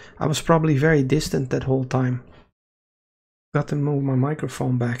my... I was probably very distant that whole time. Forgot to move my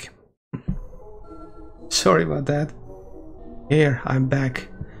microphone back. Sorry about that. Here, I'm back.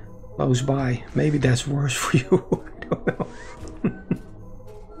 Close by. Maybe that's worse for you. I don't know.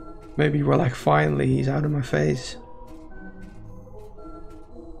 Maybe we're like, finally, he's out of my face.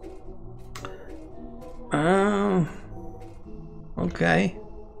 Okay.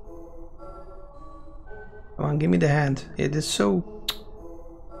 Come on, give me the hand. It is so...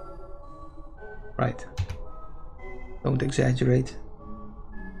 Right. Don't exaggerate.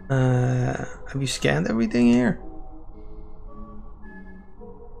 Have you scanned everything here?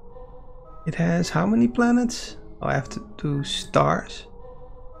 It has how many planets? Oh, I have to do stars.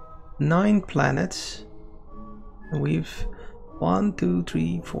 9 planets. And we've 1, 2,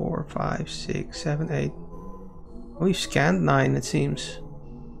 3, 4, 5, 6, 7, 8. We've scanned 9, it seems.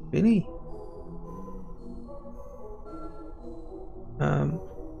 Really?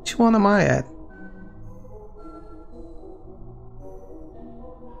 Which one am I at?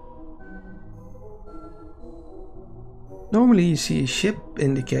 Normally you see a ship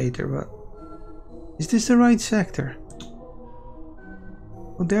indicator, but is this the right sector?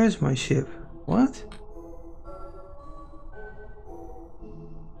 Oh, there's my ship. What?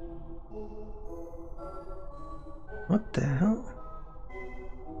 What the hell?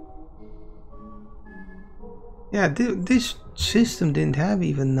 Yeah, this system didn't have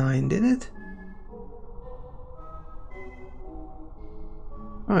even 9, did it?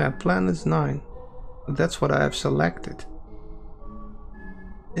 Oh yeah, planet's 9. That's what I have selected.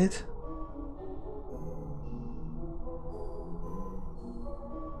 It?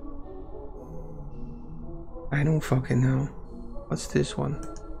 I don't fucking know. What's this one?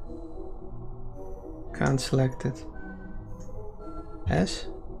 Can't select it. S?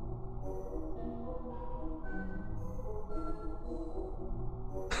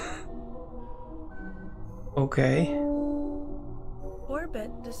 Okay.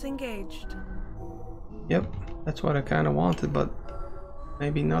 Orbit disengaged. Yep, that's what I kind of wanted, but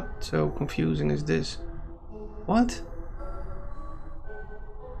maybe not so confusing as this. What?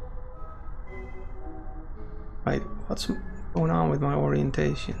 Right, what's going on with my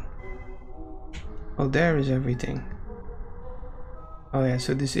orientation? Oh, there is everything. Oh yeah,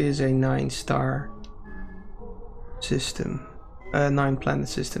 so this is a 9-star system. 9-planet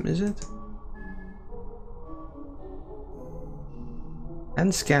system, is it?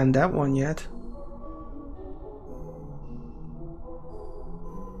 And scanned that one yet.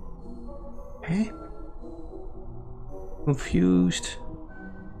 Eh? Confused.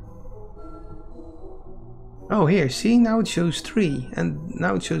 Oh, here, see, now it shows 3, and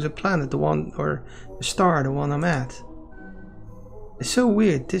now it shows a planet, the one, or a star, the one I'm at. It's so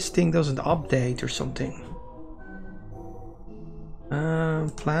weird, this thing doesn't update or something.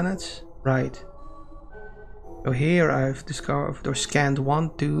 Planets? Right. So here I've discovered, or scanned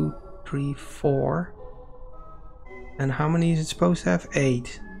 1, 2, 3, 4. And how many is it supposed to have?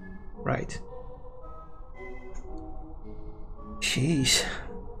 8. Right. Jeez.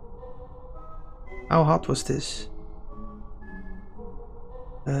 How hot was this?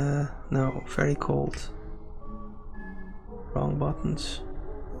 No, very cold. Wrong buttons.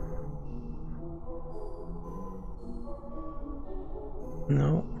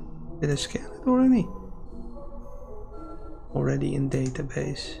 No. Did I scan it already? Already in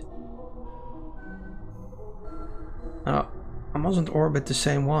database. Oh, I mustn't orbit the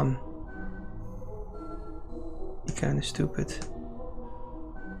same one. Be kinda stupid.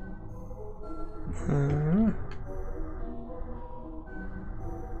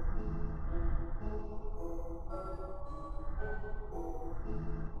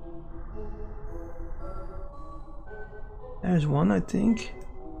 There's one, I think.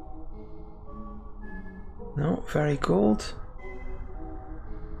 No, very cold.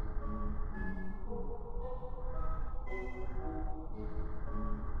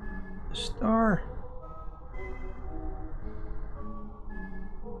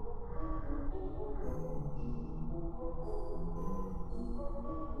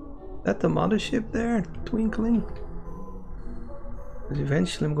 That the mothership there, twinkling? Because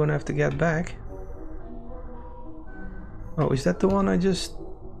eventually I'm gonna have to get back. Oh, is that the one I just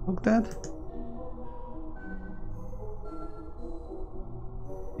looked at?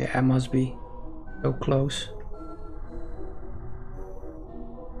 Yeah, it must be. So close.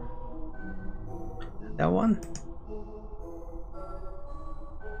 That one?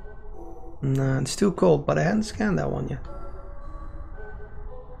 Nah, it's too cold, but I hadn't scanned that one yet.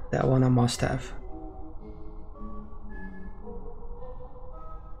 That one I must have.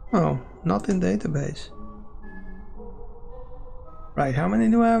 Oh, not in database. Right, how many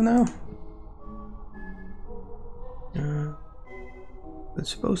do I have now? It's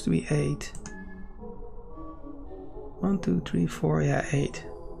supposed to be 8. 1, 2, 3, 4, yeah, 8.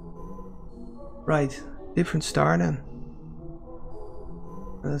 Right, different star then.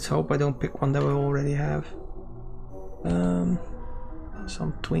 Let's hope I don't pick one that we already have.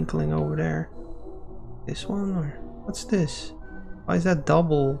 Some twinkling over there. This one, or what's this? Why is that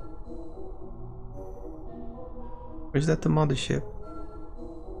double? Or is that the mothership?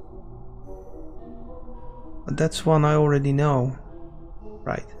 But that's one I already know.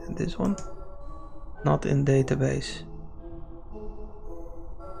 Right, and this one? Not in database.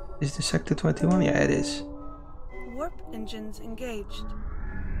 Is the Sector 21? Yeah, it is. Warp engines engaged.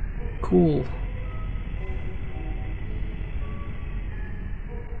 Cool.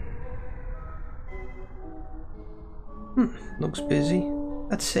 Looks busy.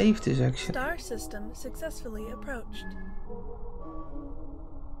 Let's save this actually. Star system successfully approached.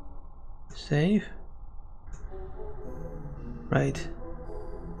 Save. Right.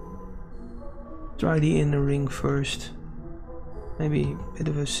 Try the inner ring first. Maybe a bit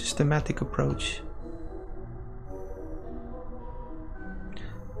of a systematic approach.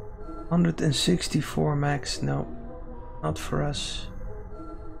 164 max. No, not for us.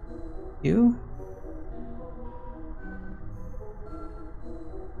 You?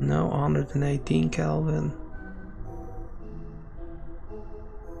 No, 118 Kelvin.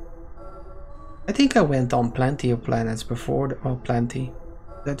 I think I went on plenty of planets before, well, plenty.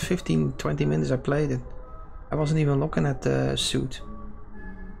 That 15-20 minutes I played it, I wasn't even looking at the suit.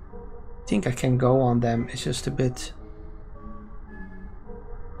 I think I can go on them, it's just a bit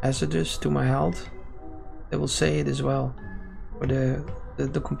hazardous to my health. They will say it as well, or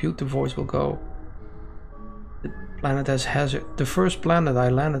the computer voice will go. The planet has hazard. The first planet I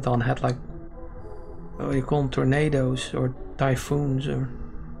landed on had like, what do you call them, tornadoes or typhoons, or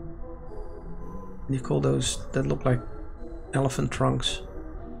what do you call those that look like elephant trunks?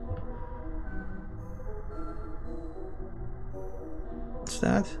 What's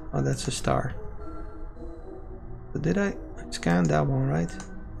that? Oh, that's a star. But did I scan that one, right?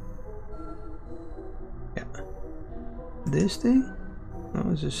 Yeah. This thing?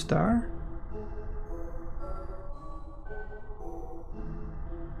 Oh, it's a star.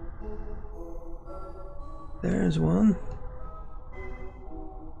 There's one.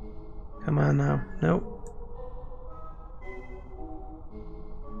 Come on now. Nope.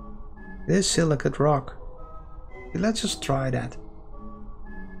 This silicate rock. Let's just try that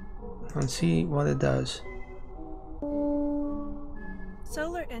and see what it does.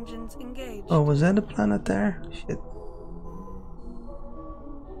 Solar engines engaged. Oh, was that a planet there? Shit.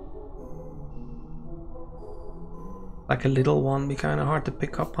 Like a little one, be kind of hard to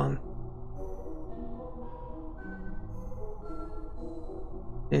pick up on.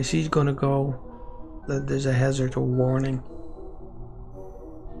 Yeah, she's gonna go. That there's a hazard or warning.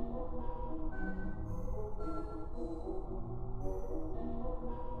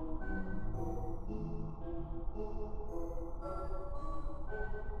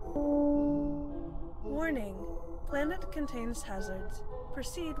 Warning. Planet contains hazards.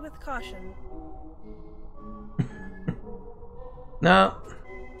 Proceed with caution. No.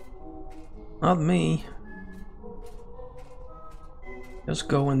 Not me. Just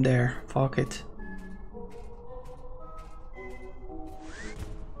go in there. Fuck it.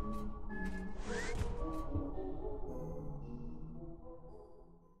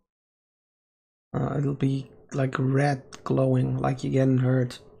 It'll be like red glowing, like you're getting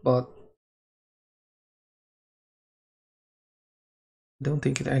hurt, but I don't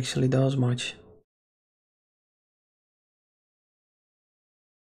think it actually does much.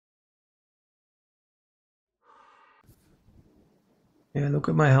 Yeah, look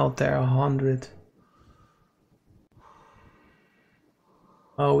at my health there, 100.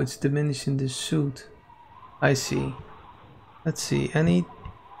 Oh, it's diminishing the suit. I see. Let's see, any...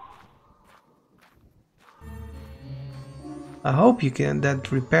 I hope you can,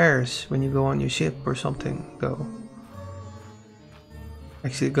 that repairs when you go on your ship or something, though.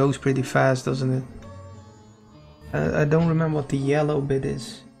 Actually, it goes pretty fast, doesn't it? I don't remember what the yellow bit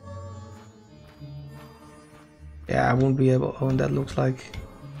is. Yeah, I won't be able. Oh, and that looks like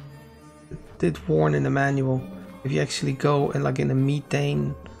it did warn in the manual. If you actually go and like in a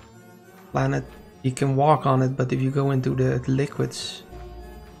methane planet, you can walk on it, but if you go into the liquids,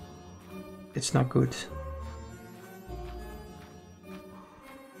 it's not good.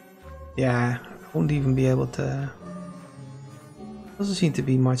 Yeah, I won't even be able to. Doesn't seem to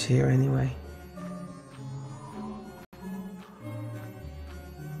be much here anyway.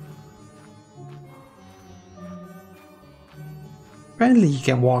 Apparently you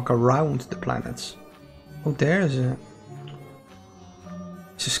can walk around the planets. Oh, there's a...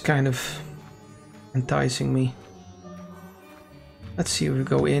 Just kind of enticing me. Let's see if we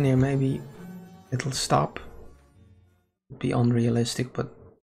go in here, maybe it'll stop. It'd be unrealistic, but...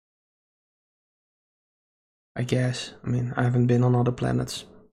 I guess. I mean, I haven't been on other planets.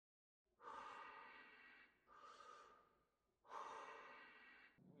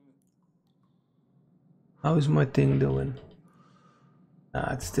 How is my thing doing?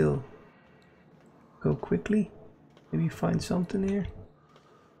 It's still... Go quickly. Maybe find something here.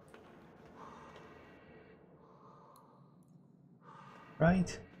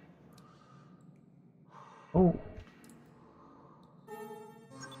 Right. Oh.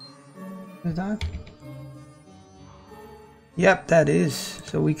 Is that? Yep, that is.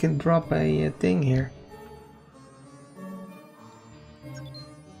 So we can drop a thing here.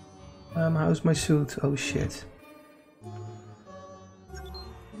 How's my suit? Oh shit.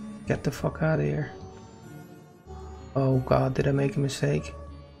 Get the fuck out of here. Oh god, did I make a mistake?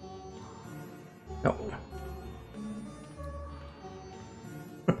 No.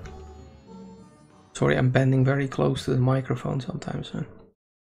 Sorry, I'm bending very close to the microphone sometimes. Huh?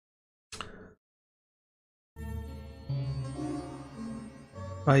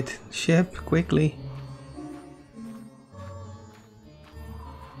 Right, ship, quickly.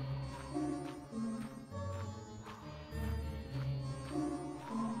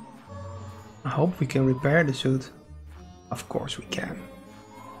 I hope we can repair the suit. Of course we can.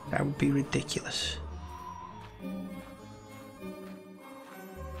 That would be ridiculous.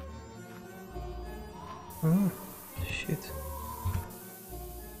 Oh, shit.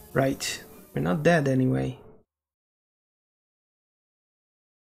 Right, we're not dead anyway.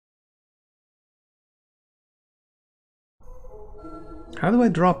 How do I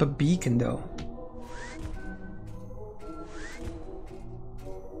drop a beacon though?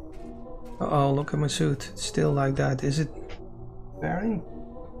 Uh-oh, look at my suit. It's still like that. Is it bearing?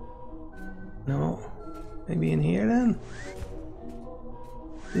 No. Maybe in here then?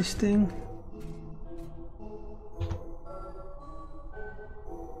 This thing?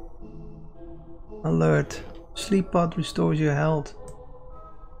 Alert. Sleep pod restores your health.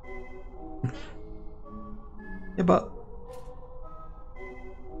 Yeah, but...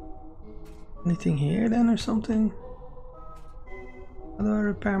 Anything here then or something? How do I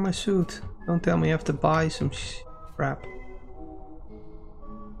repair my suit? Don't tell me I have to buy some crap.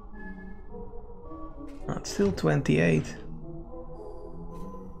 Oh, it's still 28.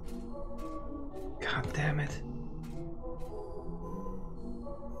 God damn it.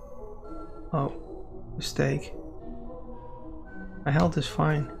 Oh, mistake. My health is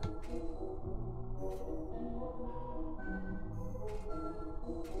fine.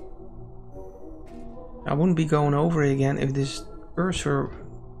 I wouldn't be going over it again if this cursor...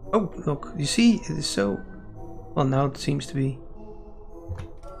 Oh, look, you see, it is so... Well, now it seems to be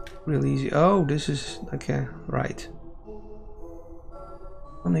real easy. Oh, this is like a... Right.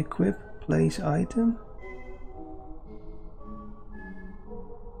 Unequip, place item?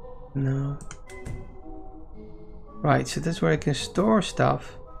 No. Right, so that's where I can store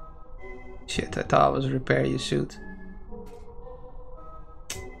stuff. Shit, I thought it was repair your suit.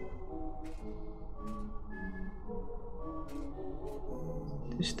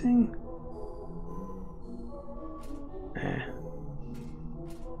 This thing? Eh.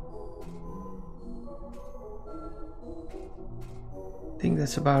 I think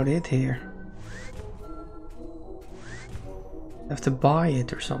that's about it here. I have to buy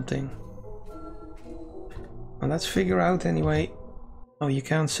it or something. Well, let's figure out anyway. Oh, you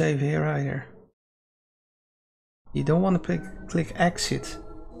can't save here either. You don't want to click exit,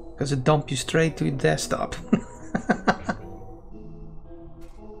 because it dumps you straight to your desktop.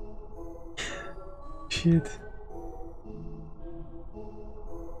 Shit.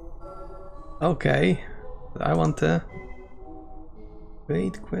 Okay, I want to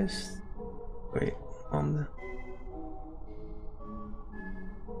wait quest. Wait on the.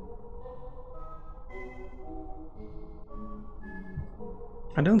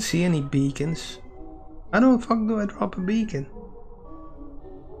 I don't see any beacons. How the fuck do I drop a beacon?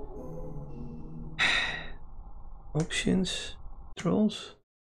 Options, controls.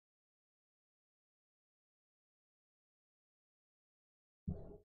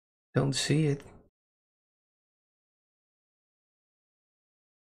 Don't see it.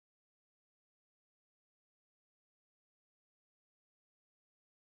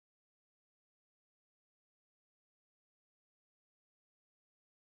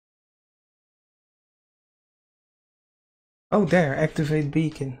 Oh, there, activate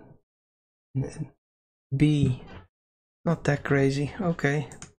beacon. B. Not that crazy. Okay.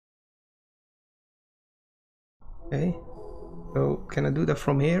 Okay. So, can I do that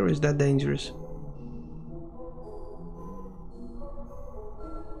from here or is that dangerous?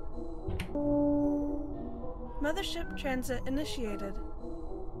 Mothership transit initiated.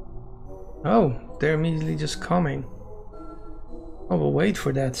 Oh, they're immediately just coming. Oh, we'll wait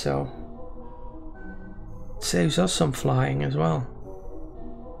for that, so. It saves us some flying as well.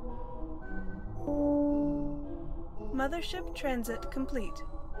 Mothership transit complete.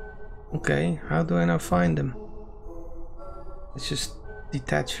 Okay, how do I now find them? Let's just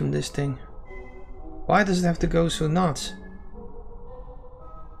detach from this thing. Why does it have to go so nuts?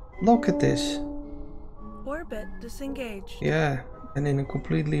 Look at this. Orbit disengaged. Yeah, and in a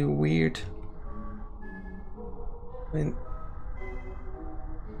completely weird...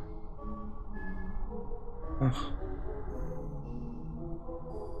 Ugh.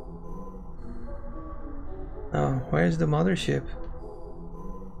 Oh, where's the mothership?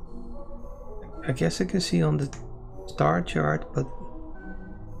 I guess I can see on the star chart, but...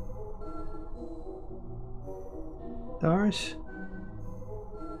 Stars?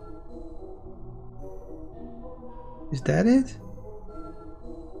 Is that it?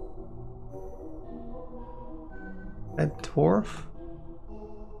 That dwarf?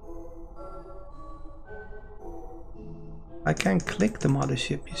 I can't click the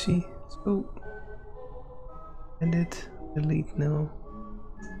mothership, you see? So... Edit, delete, no.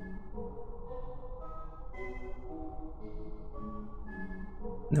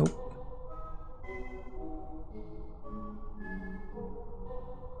 Nope.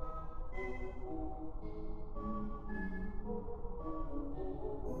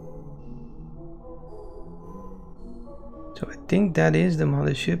 So I think that is the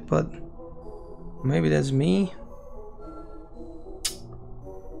mothership, but maybe that's me.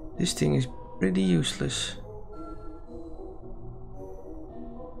 This thing is pretty useless.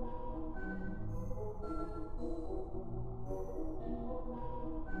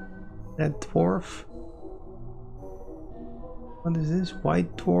 That dwarf. What is this?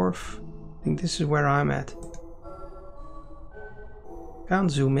 White dwarf? I think this is where I'm at.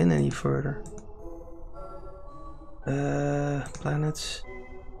 Can't zoom in any further. Planets.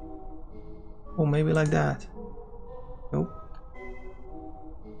 Oh, maybe like that. Nope.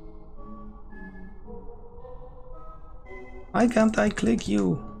 Why can't I click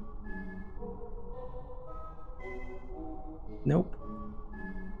you? Nope.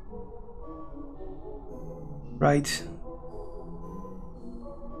 Right.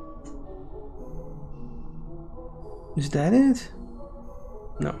 Is that it?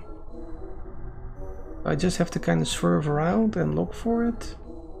 No. I just have to kind of swerve around and look for it.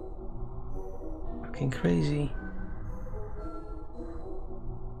 Fucking crazy.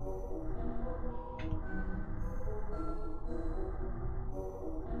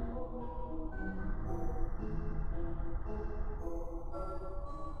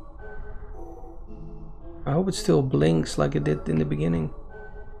 I hope it still blinks like it did in the beginning.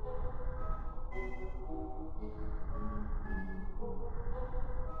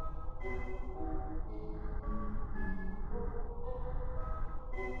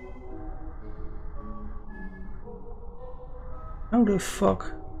 How the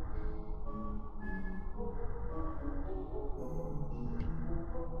fuck?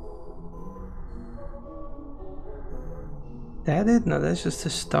 That it? No, that's just a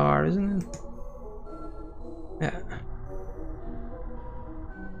star, isn't it? Yeah.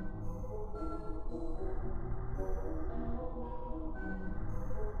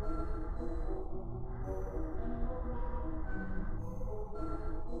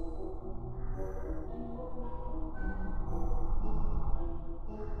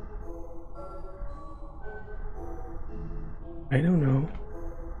 I don't know.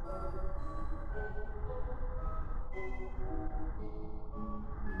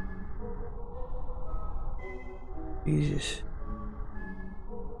 Jesus.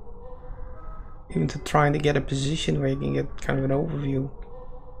 Even to trying to get a position where you can get kind of an overview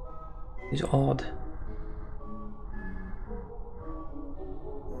is odd.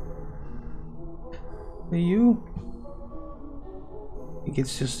 Are you? I think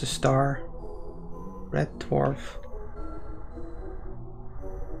it's just a star. Red dwarf.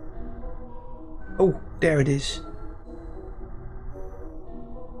 Oh, there it is.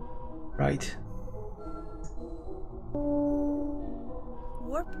 Right.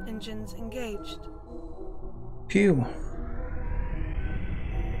 Warp engines engaged. Phew.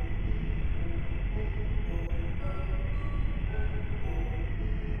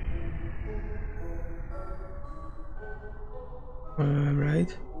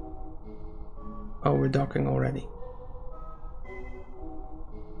 Right. Oh, we're docking already.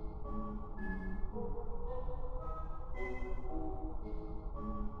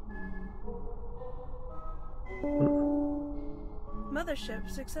 Mothership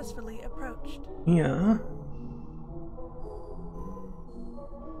successfully approached. Yeah.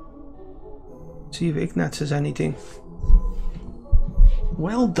 See if Ignat says anything.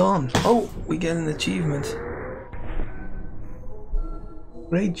 Well done. Oh, we get an achievement.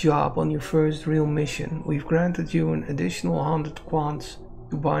 Great job on your first real mission. We've granted you an additional 100 quants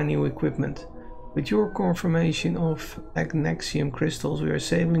to buy new equipment. With your confirmation of agnexium crystals, we are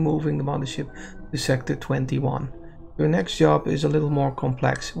safely moving the mothership to Sector 21. Your next job is a little more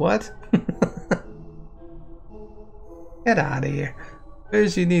complex. What? Get out of here.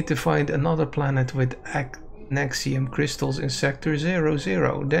 First you need to find another planet with agnexium crystals in Sector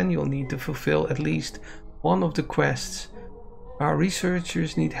 00. Then you'll need to fulfill at least one of the quests. Our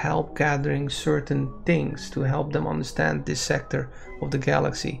researchers need help gathering certain things to help them understand this sector of the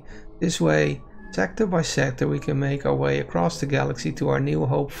galaxy. This way, sector by sector, we can make our way across the galaxy to our new,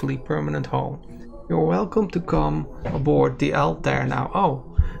 hopefully permanent home. You're welcome to come aboard the Altair now.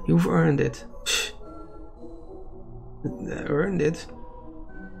 Oh, you've earned it. Earned it?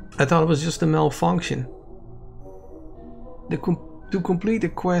 I thought it was just a malfunction. To complete a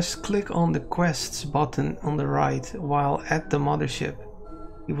quest, click on the quests button on the right while at the mothership.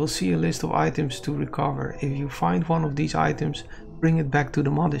 You will see a list of items to recover. If you find one of these items, bring it back to the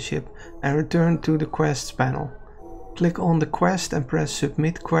mothership and return to the quests panel. Click on the quest and press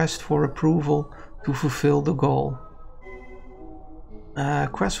submit quest for approval to fulfill the goal.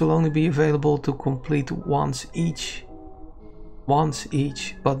 Quests will only be available to complete once each,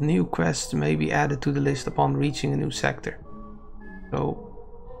 but new quests may be added to the list upon reaching a new sector. So,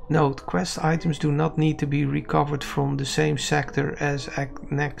 note, quest items do not need to be recovered from the same sector as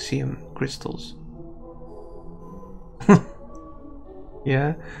agnexium crystals.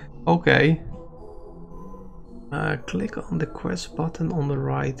 Yeah, okay. Click on the quest button on the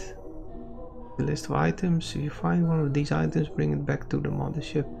right. The list of items. If you find one of these items, bring it back to the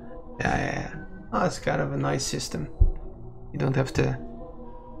mothership. Yeah. Oh, it's kind of a nice system. You don't have to...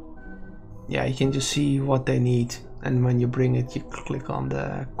 Yeah, you can just see what they need. And when you bring it, you click on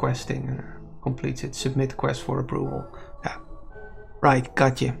the questing and completes it. Submit quest for approval. Yeah. Right,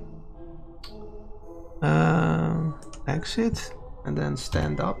 got you. Exit. And then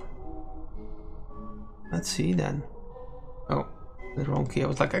stand up. Let's see then. Oh, the wrong key. I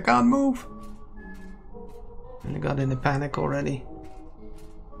was like, I can't move. And I got in a panic already.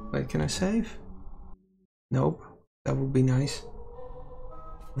 Wait, can I save? Nope. That would be nice.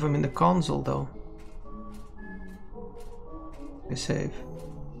 If I'm in the console though. I save.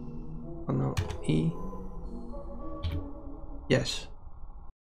 Oh no, E. Yes.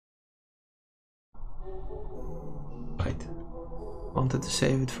 Right. Wanted to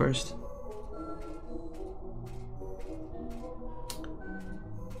save it first.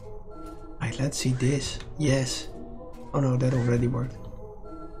 Right, let's see this. Yes. Oh no, that already worked.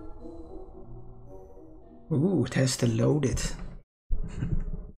 Ooh, it has to load it.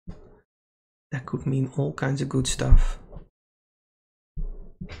 That could mean all kinds of good stuff.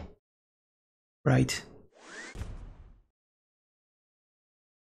 Right.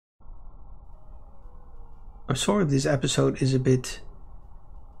 I'm sorry if this episode is a bit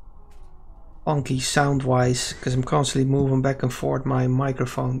funky sound-wise, because I'm constantly moving back and forth my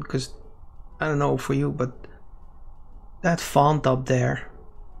microphone, because I don't know for you, but that font up there,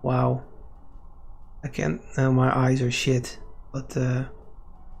 wow. I can't, my eyes are shit, but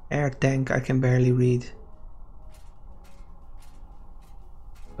air tank I can barely read.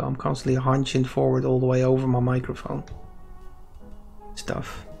 So I'm constantly hunching forward all the way over my microphone.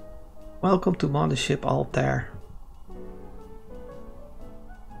 Stuff. Welcome to Mothership Altair.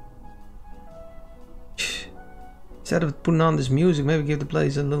 Instead of putting on this music, maybe give the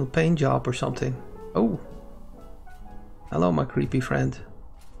place a little paint job or something. Oh. Hello, my creepy friend.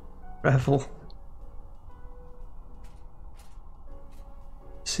 Revel.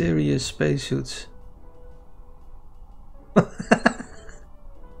 Serious spacesuits.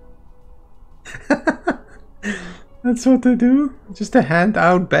 That's what they do? Just a hand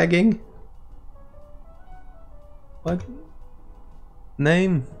out begging? What?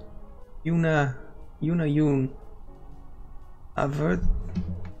 Name? Yuna Yoon. I've heard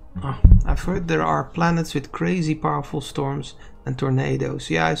there are planets with crazy powerful storms and tornadoes.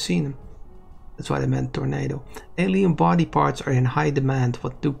 Yeah, I've seen them. That's why they meant tornado. Alien body parts are in high demand.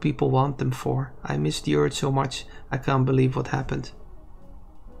 What do people want them for? I miss the Earth so much. I can't believe what happened.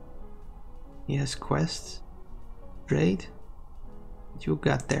 Yes, quests. Trade. What you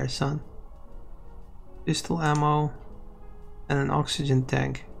got there, son? Pistol ammo and an oxygen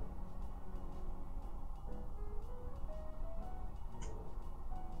tank.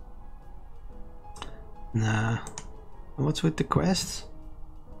 Nah. And what's with the quests?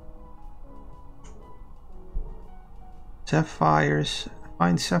 Sapphires.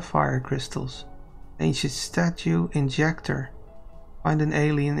 Find sapphire crystals. Ancient statue injector. Find an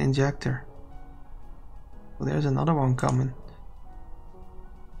alien injector. Well, there's another one coming.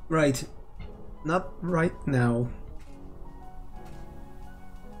 Right. Not right now.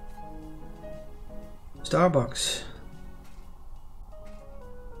 Starbucks.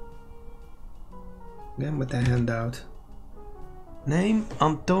 Again with the handout. Name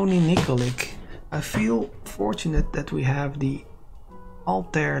Antoni Nikolic. I feel fortunate that we have the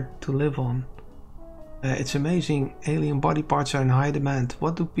Altair to live on. It's amazing. Alien body parts are in high demand.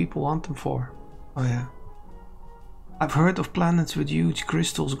 What do people want them for? Oh yeah. I've heard of planets with huge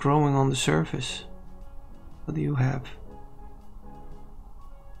crystals growing on the surface. What do you have?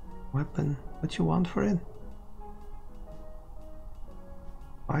 Weapon. What you want for it?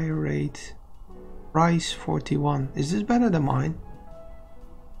 Fire rate. Price 41. Is this better than mine?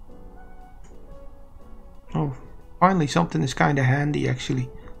 Oh, finally something is kinda handy actually.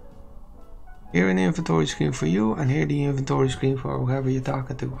 Here an inventory screen for you and here the inventory screen for whoever you're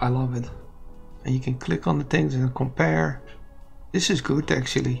talking to. I love it. And you can click on the things and compare. This is good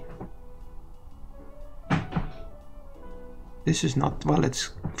actually. This is not, well, it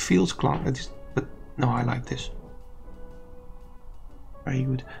feels clunky, but no, I like this. Very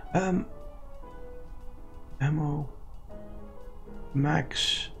good. Ammo.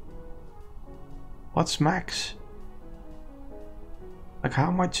 Max. What's max? Like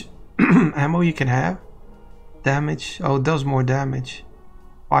how much ammo you can have? Damage. Oh, it does more damage.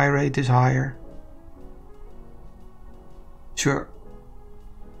 Fire rate is higher. Sure.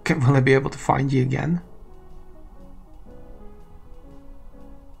 Will I be able to find you again?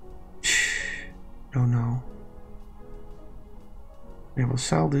 Don't know. Yeah, we'll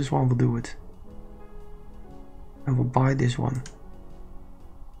sell this one, we'll do it. And we'll buy this one.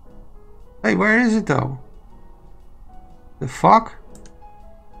 Hey, where is it though? The fuck?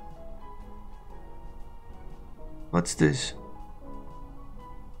 What's this?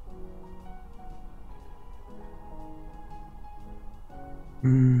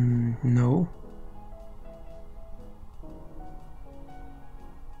 No.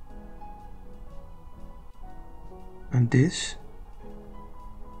 And this?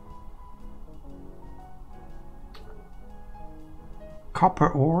 Copper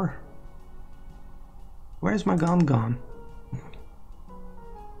ore? Where's my gun gone?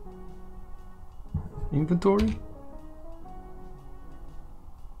 Inventory?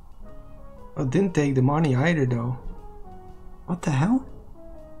 Oh, didn't take the money either though. What the hell?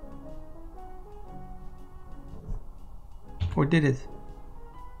 Or did it?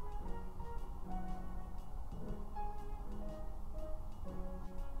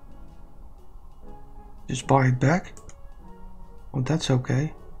 Just buy it back? Oh, that's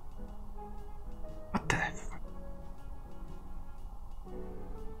okay. What the f...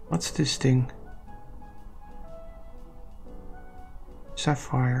 What's this thing?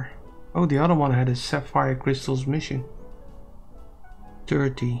 Sapphire. Oh, the other one had a sapphire crystals mission.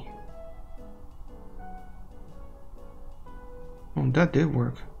 30. Oh, that did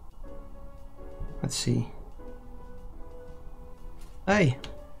work. Let's see. Hey!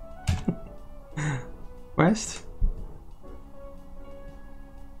 Quest?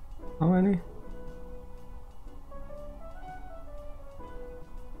 How many?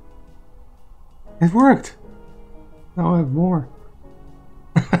 It worked! Now I have more.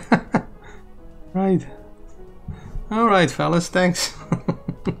 Right. Alright fellas, thanks.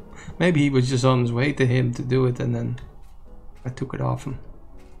 Maybe he was just on his way to him to do it and then I took it off him.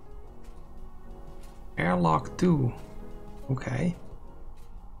 Airlock 2. Okay.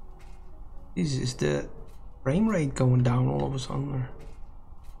 Is the frame rate going down all of a sudden?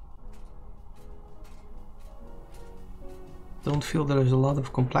 Don't feel there's a lot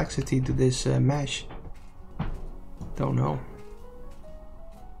of complexity to this mesh. Don't know.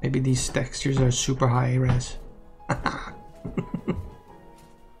 Maybe these textures are super high res.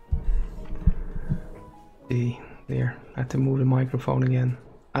 See, there, I have to move the microphone again.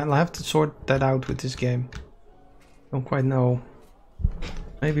 I'll have to sort that out with this game. Don't quite know.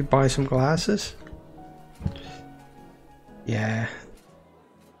 Maybe buy some glasses? Yeah.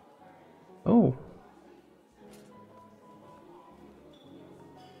 Oh.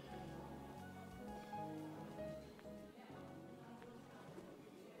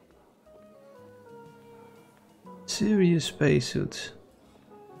 Serious spacesuits.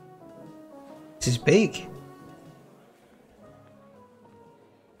 This is big.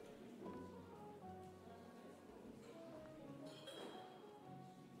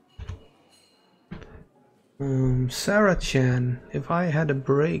 Sarah Chan, if I had to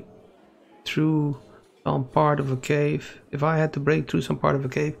break through some part of a cave,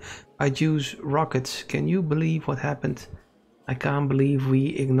 I'd use rockets. Can you believe what happened? I can't believe we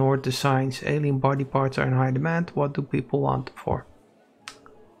ignored the signs. Alien body parts are in high demand. What do people want them for?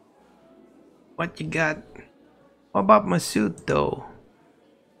 What you got? What about my suit though?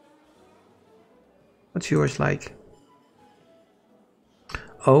 What's yours like?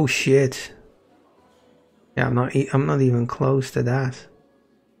 Oh shit. Yeah, I'm not even close to that.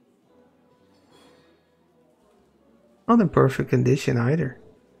 Not in perfect condition either.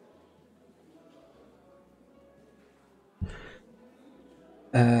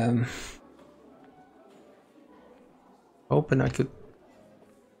 Hoping I could.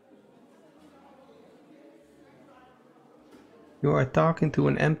 You are talking to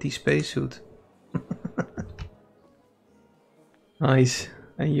an empty spacesuit. Nice.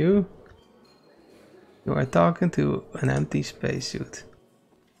 And you? You are talking to an empty spacesuit.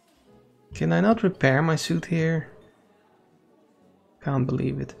 Can I not repair my suit here? Can't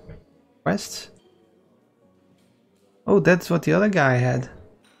believe it. Quests? Oh, that's what the other guy had.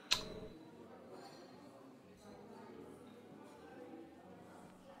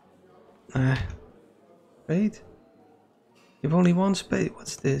 Wait. You've only one space.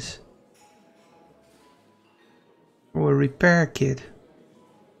 What's this? Oh, a repair kit.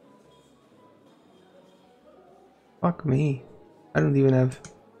 Fuck me. I don't even have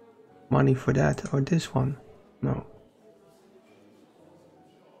money for that. Or this one. No.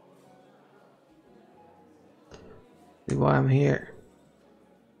 See why I'm here.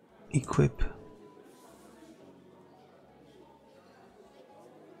 Equip.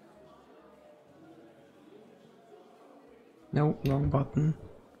 No, wrong button.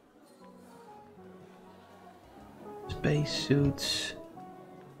 Spacesuits.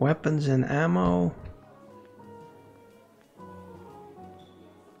 Weapons and ammo.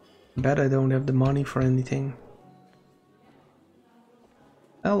 Bet I don't have the money for anything.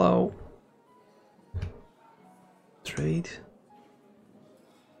 Hello. Trade.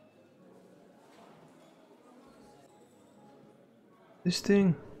 This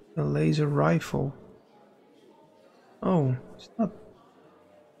thing? A laser rifle. Oh, it's not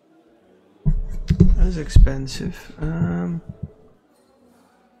as expensive.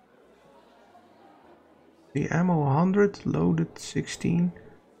 The ammo 100, loaded 16,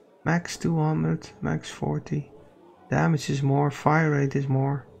 max 200, max 40. Damage is more, fire rate is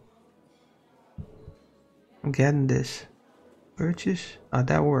more. I'm getting this. Purchase? Ah,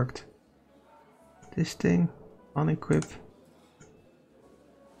 that worked. This thing, unequip.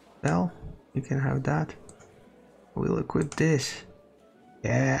 Well, you can have that. We'll equip this.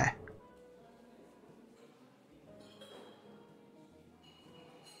 Yeah.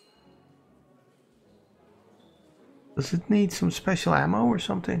 Does it need some special ammo or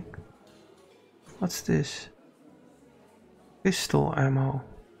something? What's this? Pistol ammo.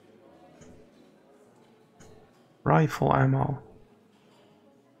 Rifle ammo.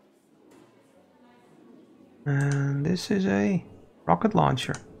 And this is a rocket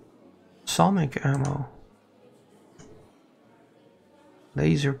launcher. Sonic ammo.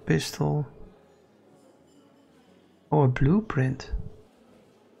 Laser pistol. Oh, a blueprint.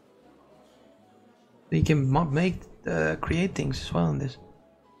 You can make create things as well in this.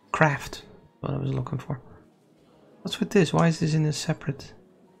 Craft, what I was looking for. What's with this? Why is this in a separate?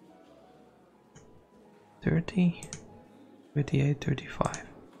 30, 38, 35.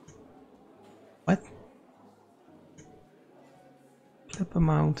 What? Clip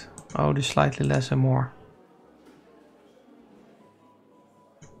amount. Oh, there's slightly less and more.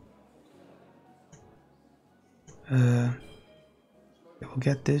 We'll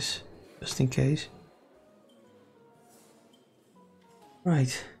get this just in case.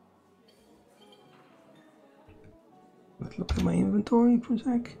 Right. Let's look at my inventory for a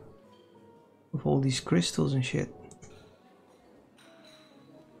sec. With all these crystals and shit.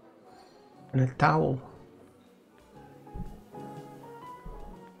 And a towel.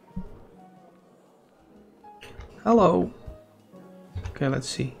 Hello. Okay, let's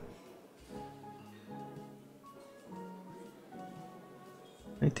see.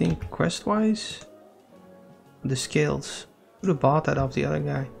 I think quest-wise, the scales. Should have bought that off the other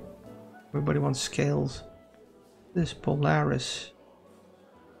guy. Everybody wants scales. This Polaris.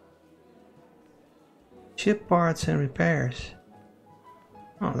 Ship parts and repairs.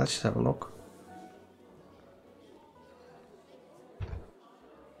 Oh, let's just have a look.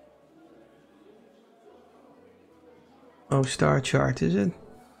 Oh, star chart, is it?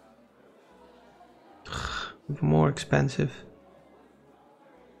 More expensive.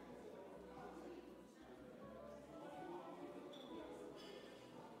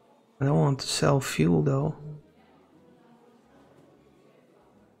 I don't want to sell fuel though.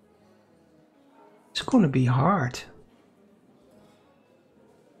 It's gonna be hard.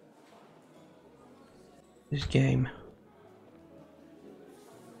 This game.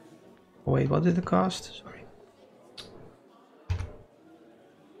 Oh, wait, what did it cost? Sorry.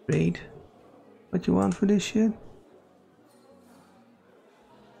 Trade. What you want for this shit?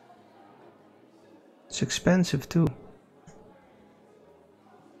 It's expensive too.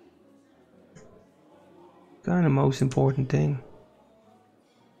 Kind of most important thing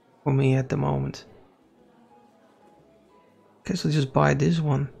for me at the moment. Guess I'll just buy this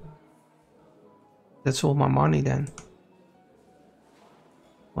one. That's all my money then.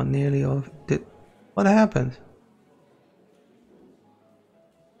 Well, nearly all of it. What happened?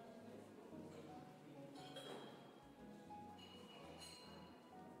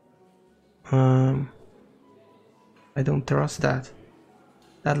 I don't trust that.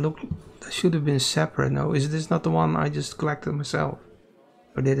 That should have been separate. No, is this not the one I just collected myself?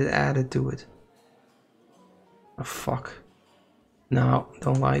 Or did it add it to it? Oh fuck. No,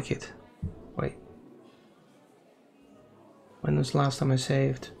 don't like it. Wait. When was the last time I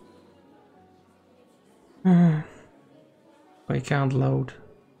saved? I can't load.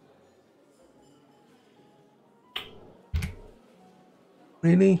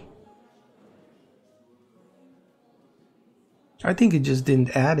 Really? I think it just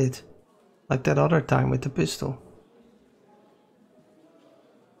didn't add it. Like that other time with the pistol.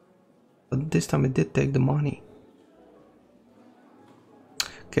 But this time it did take the money.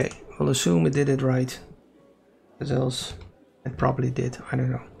 Okay, we'll assume it did it right. Because else it probably did. I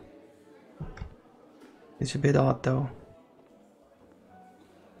don't know. It's a bit odd though.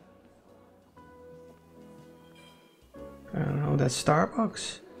 I don't know, that's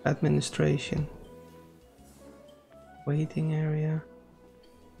Starbucks. Administration. Waiting area.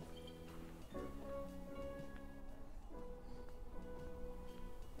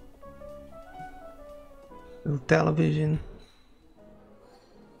 Little television.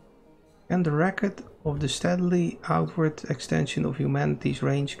 Can the record of the steadily outward extension of humanity's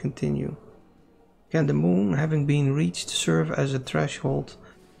range continue? Can the moon, having been reached, serve as a threshold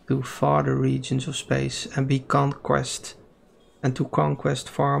to farther regions of space and be conquest, and to conquest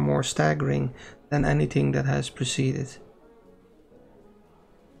far more staggering than anything that has preceded?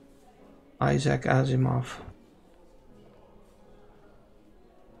 Isaac Asimov.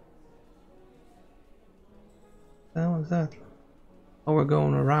 What the hell is that? Oh, we're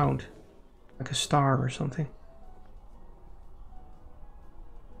going around. Like a star or something.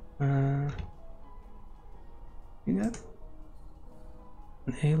 You got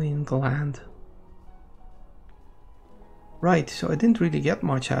an alien gland. Right, so I didn't really get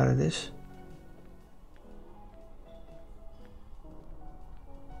much out of this.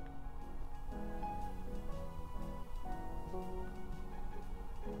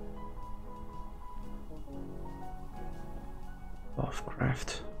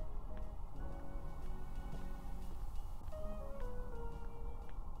 Lovecraft.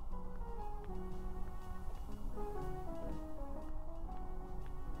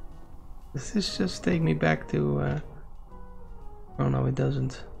 Does this just take me back to oh no, it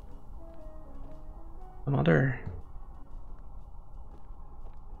doesn't. Some other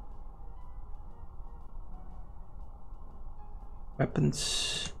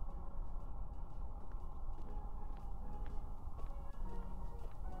weapons.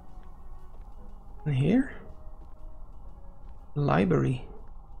 And here? Library.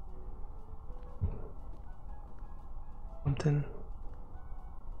 Something.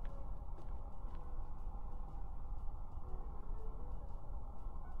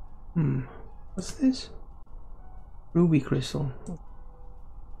 What's this? Ruby crystal.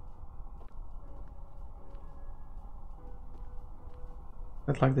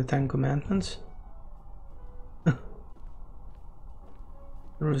 That's like the Ten Commandments. The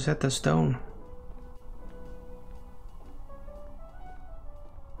Rosetta Stone.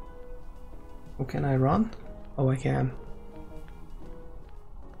 Oh, can I run? Oh, I can.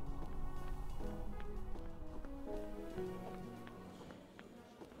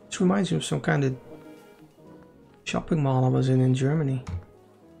 This reminds me of some kind of shopping mall I was in Germany.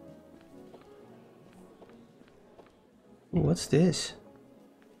 Ooh, what's this?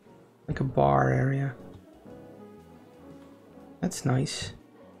 Like a bar area. That's nice.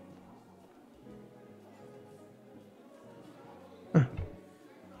 Huh.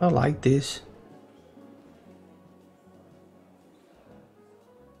 I like this.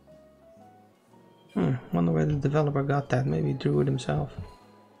 Wonder where the developer got that. Maybe he drew it himself.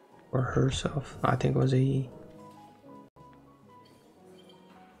 Or herself. I think it was a he.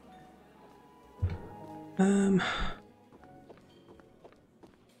 I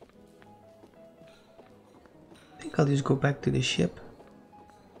think I'll just go back to the ship.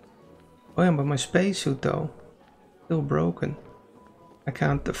 Oh yeah, but my spacesuit though. Still broken. I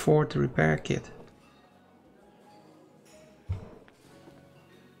can't afford the repair kit.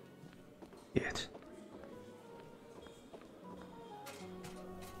 Shit.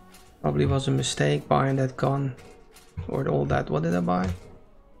 Probably was a mistake buying that gun. Or all that. What did I buy?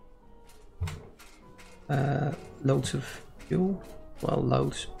 Loads of fuel. Well,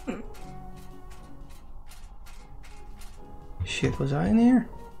 loads. Shit, was I in here?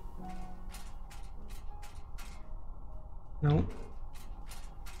 No.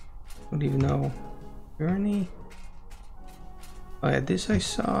 Don't even know. Journey. Oh yeah, this I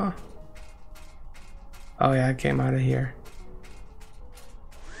saw. Oh yeah, I came out of here.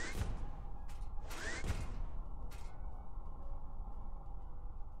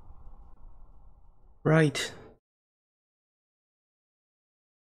 Right.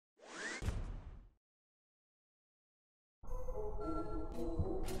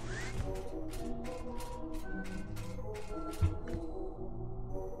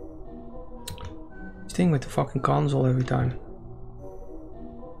 This thing with the fucking console every time.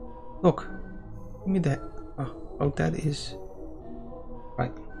 Look. Give me that. Oh, that is...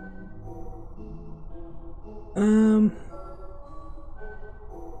 Right.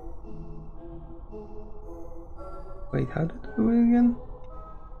 Wait, how did I do it again?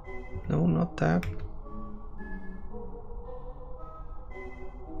 No, not that.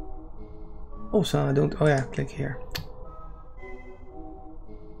 Oh, so I don't... Oh yeah, click here.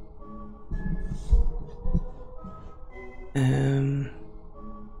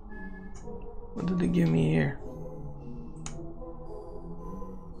 What did they give me here?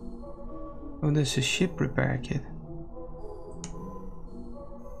 Oh, this is a ship repair kit.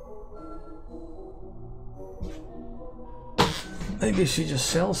 Maybe I should just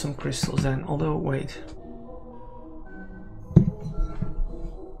sell some crystals then, although wait.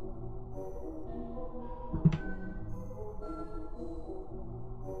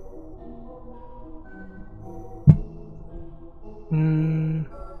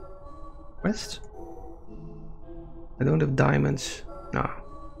 Quest? I don't have diamonds. No.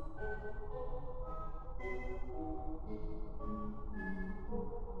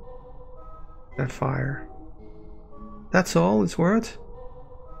 That fire. That's all it's worth?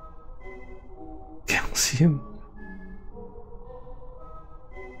 Calcium.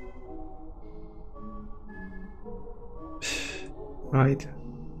 Right.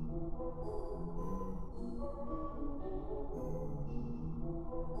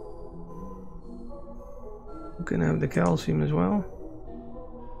 You can have the calcium as well.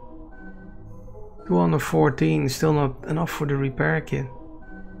 214, still not enough for the repair kit.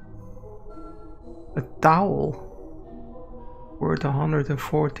 A towel worth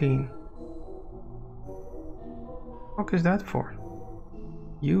 114. What is that for?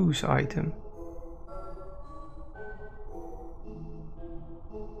 Use item.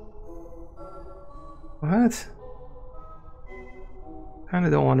 What? Kinda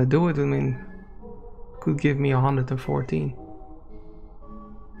don't want to do it. I mean, could give me 114.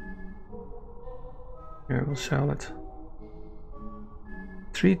 Here, we'll sell it.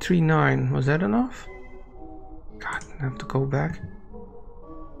 339, was that enough? God, I have to go back.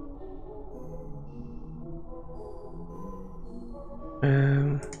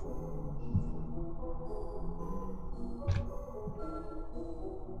 I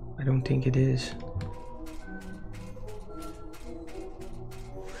don't think it is.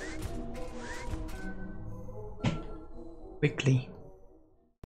 Quickly.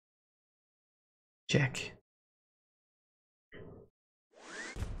 Check.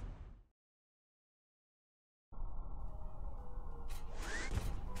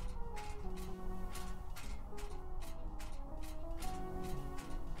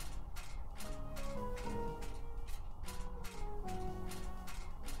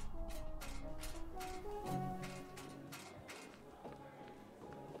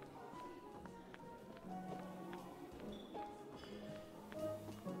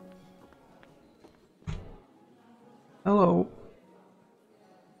 Hello.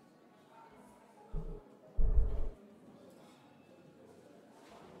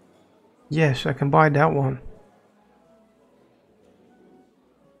 Yes, I can buy that one.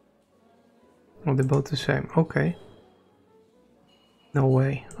 Oh, they're both the same. Okay. No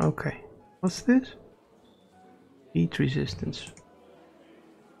way. Okay. What's this? Heat resistance.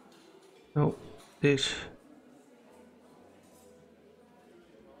 No, this.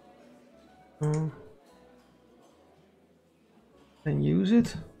 And use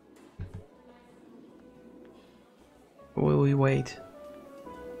it? Or will we wait?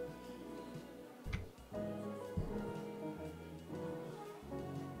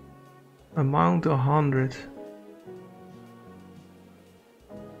 Amount 100.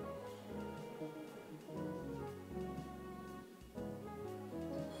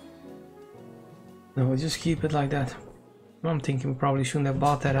 No, we'll just keep it like that. I'm thinking we probably shouldn't have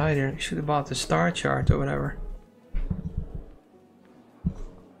bought that either. Should have bought the star chart or whatever.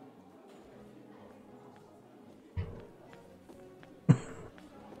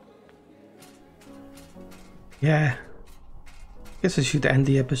 Yeah. Guess I should end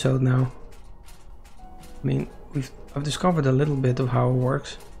the episode now. I mean, I've discovered a little bit of how it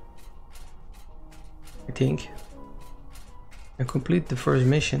works. I think. And complete the first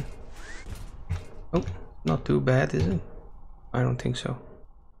mission. Oh, not too bad, is it? I don't think so.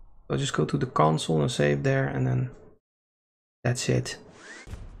 I'll just go to the console and save there, and then that's it.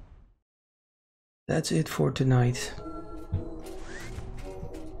 That's it for tonight.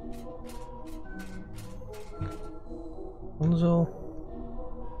 Console.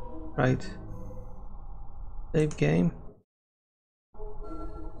 Right. Save game.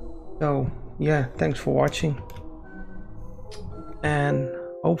 So, yeah, thanks for watching. And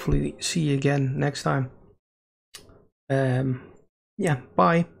hopefully see you again next time. Yeah,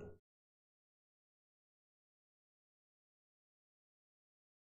 bye.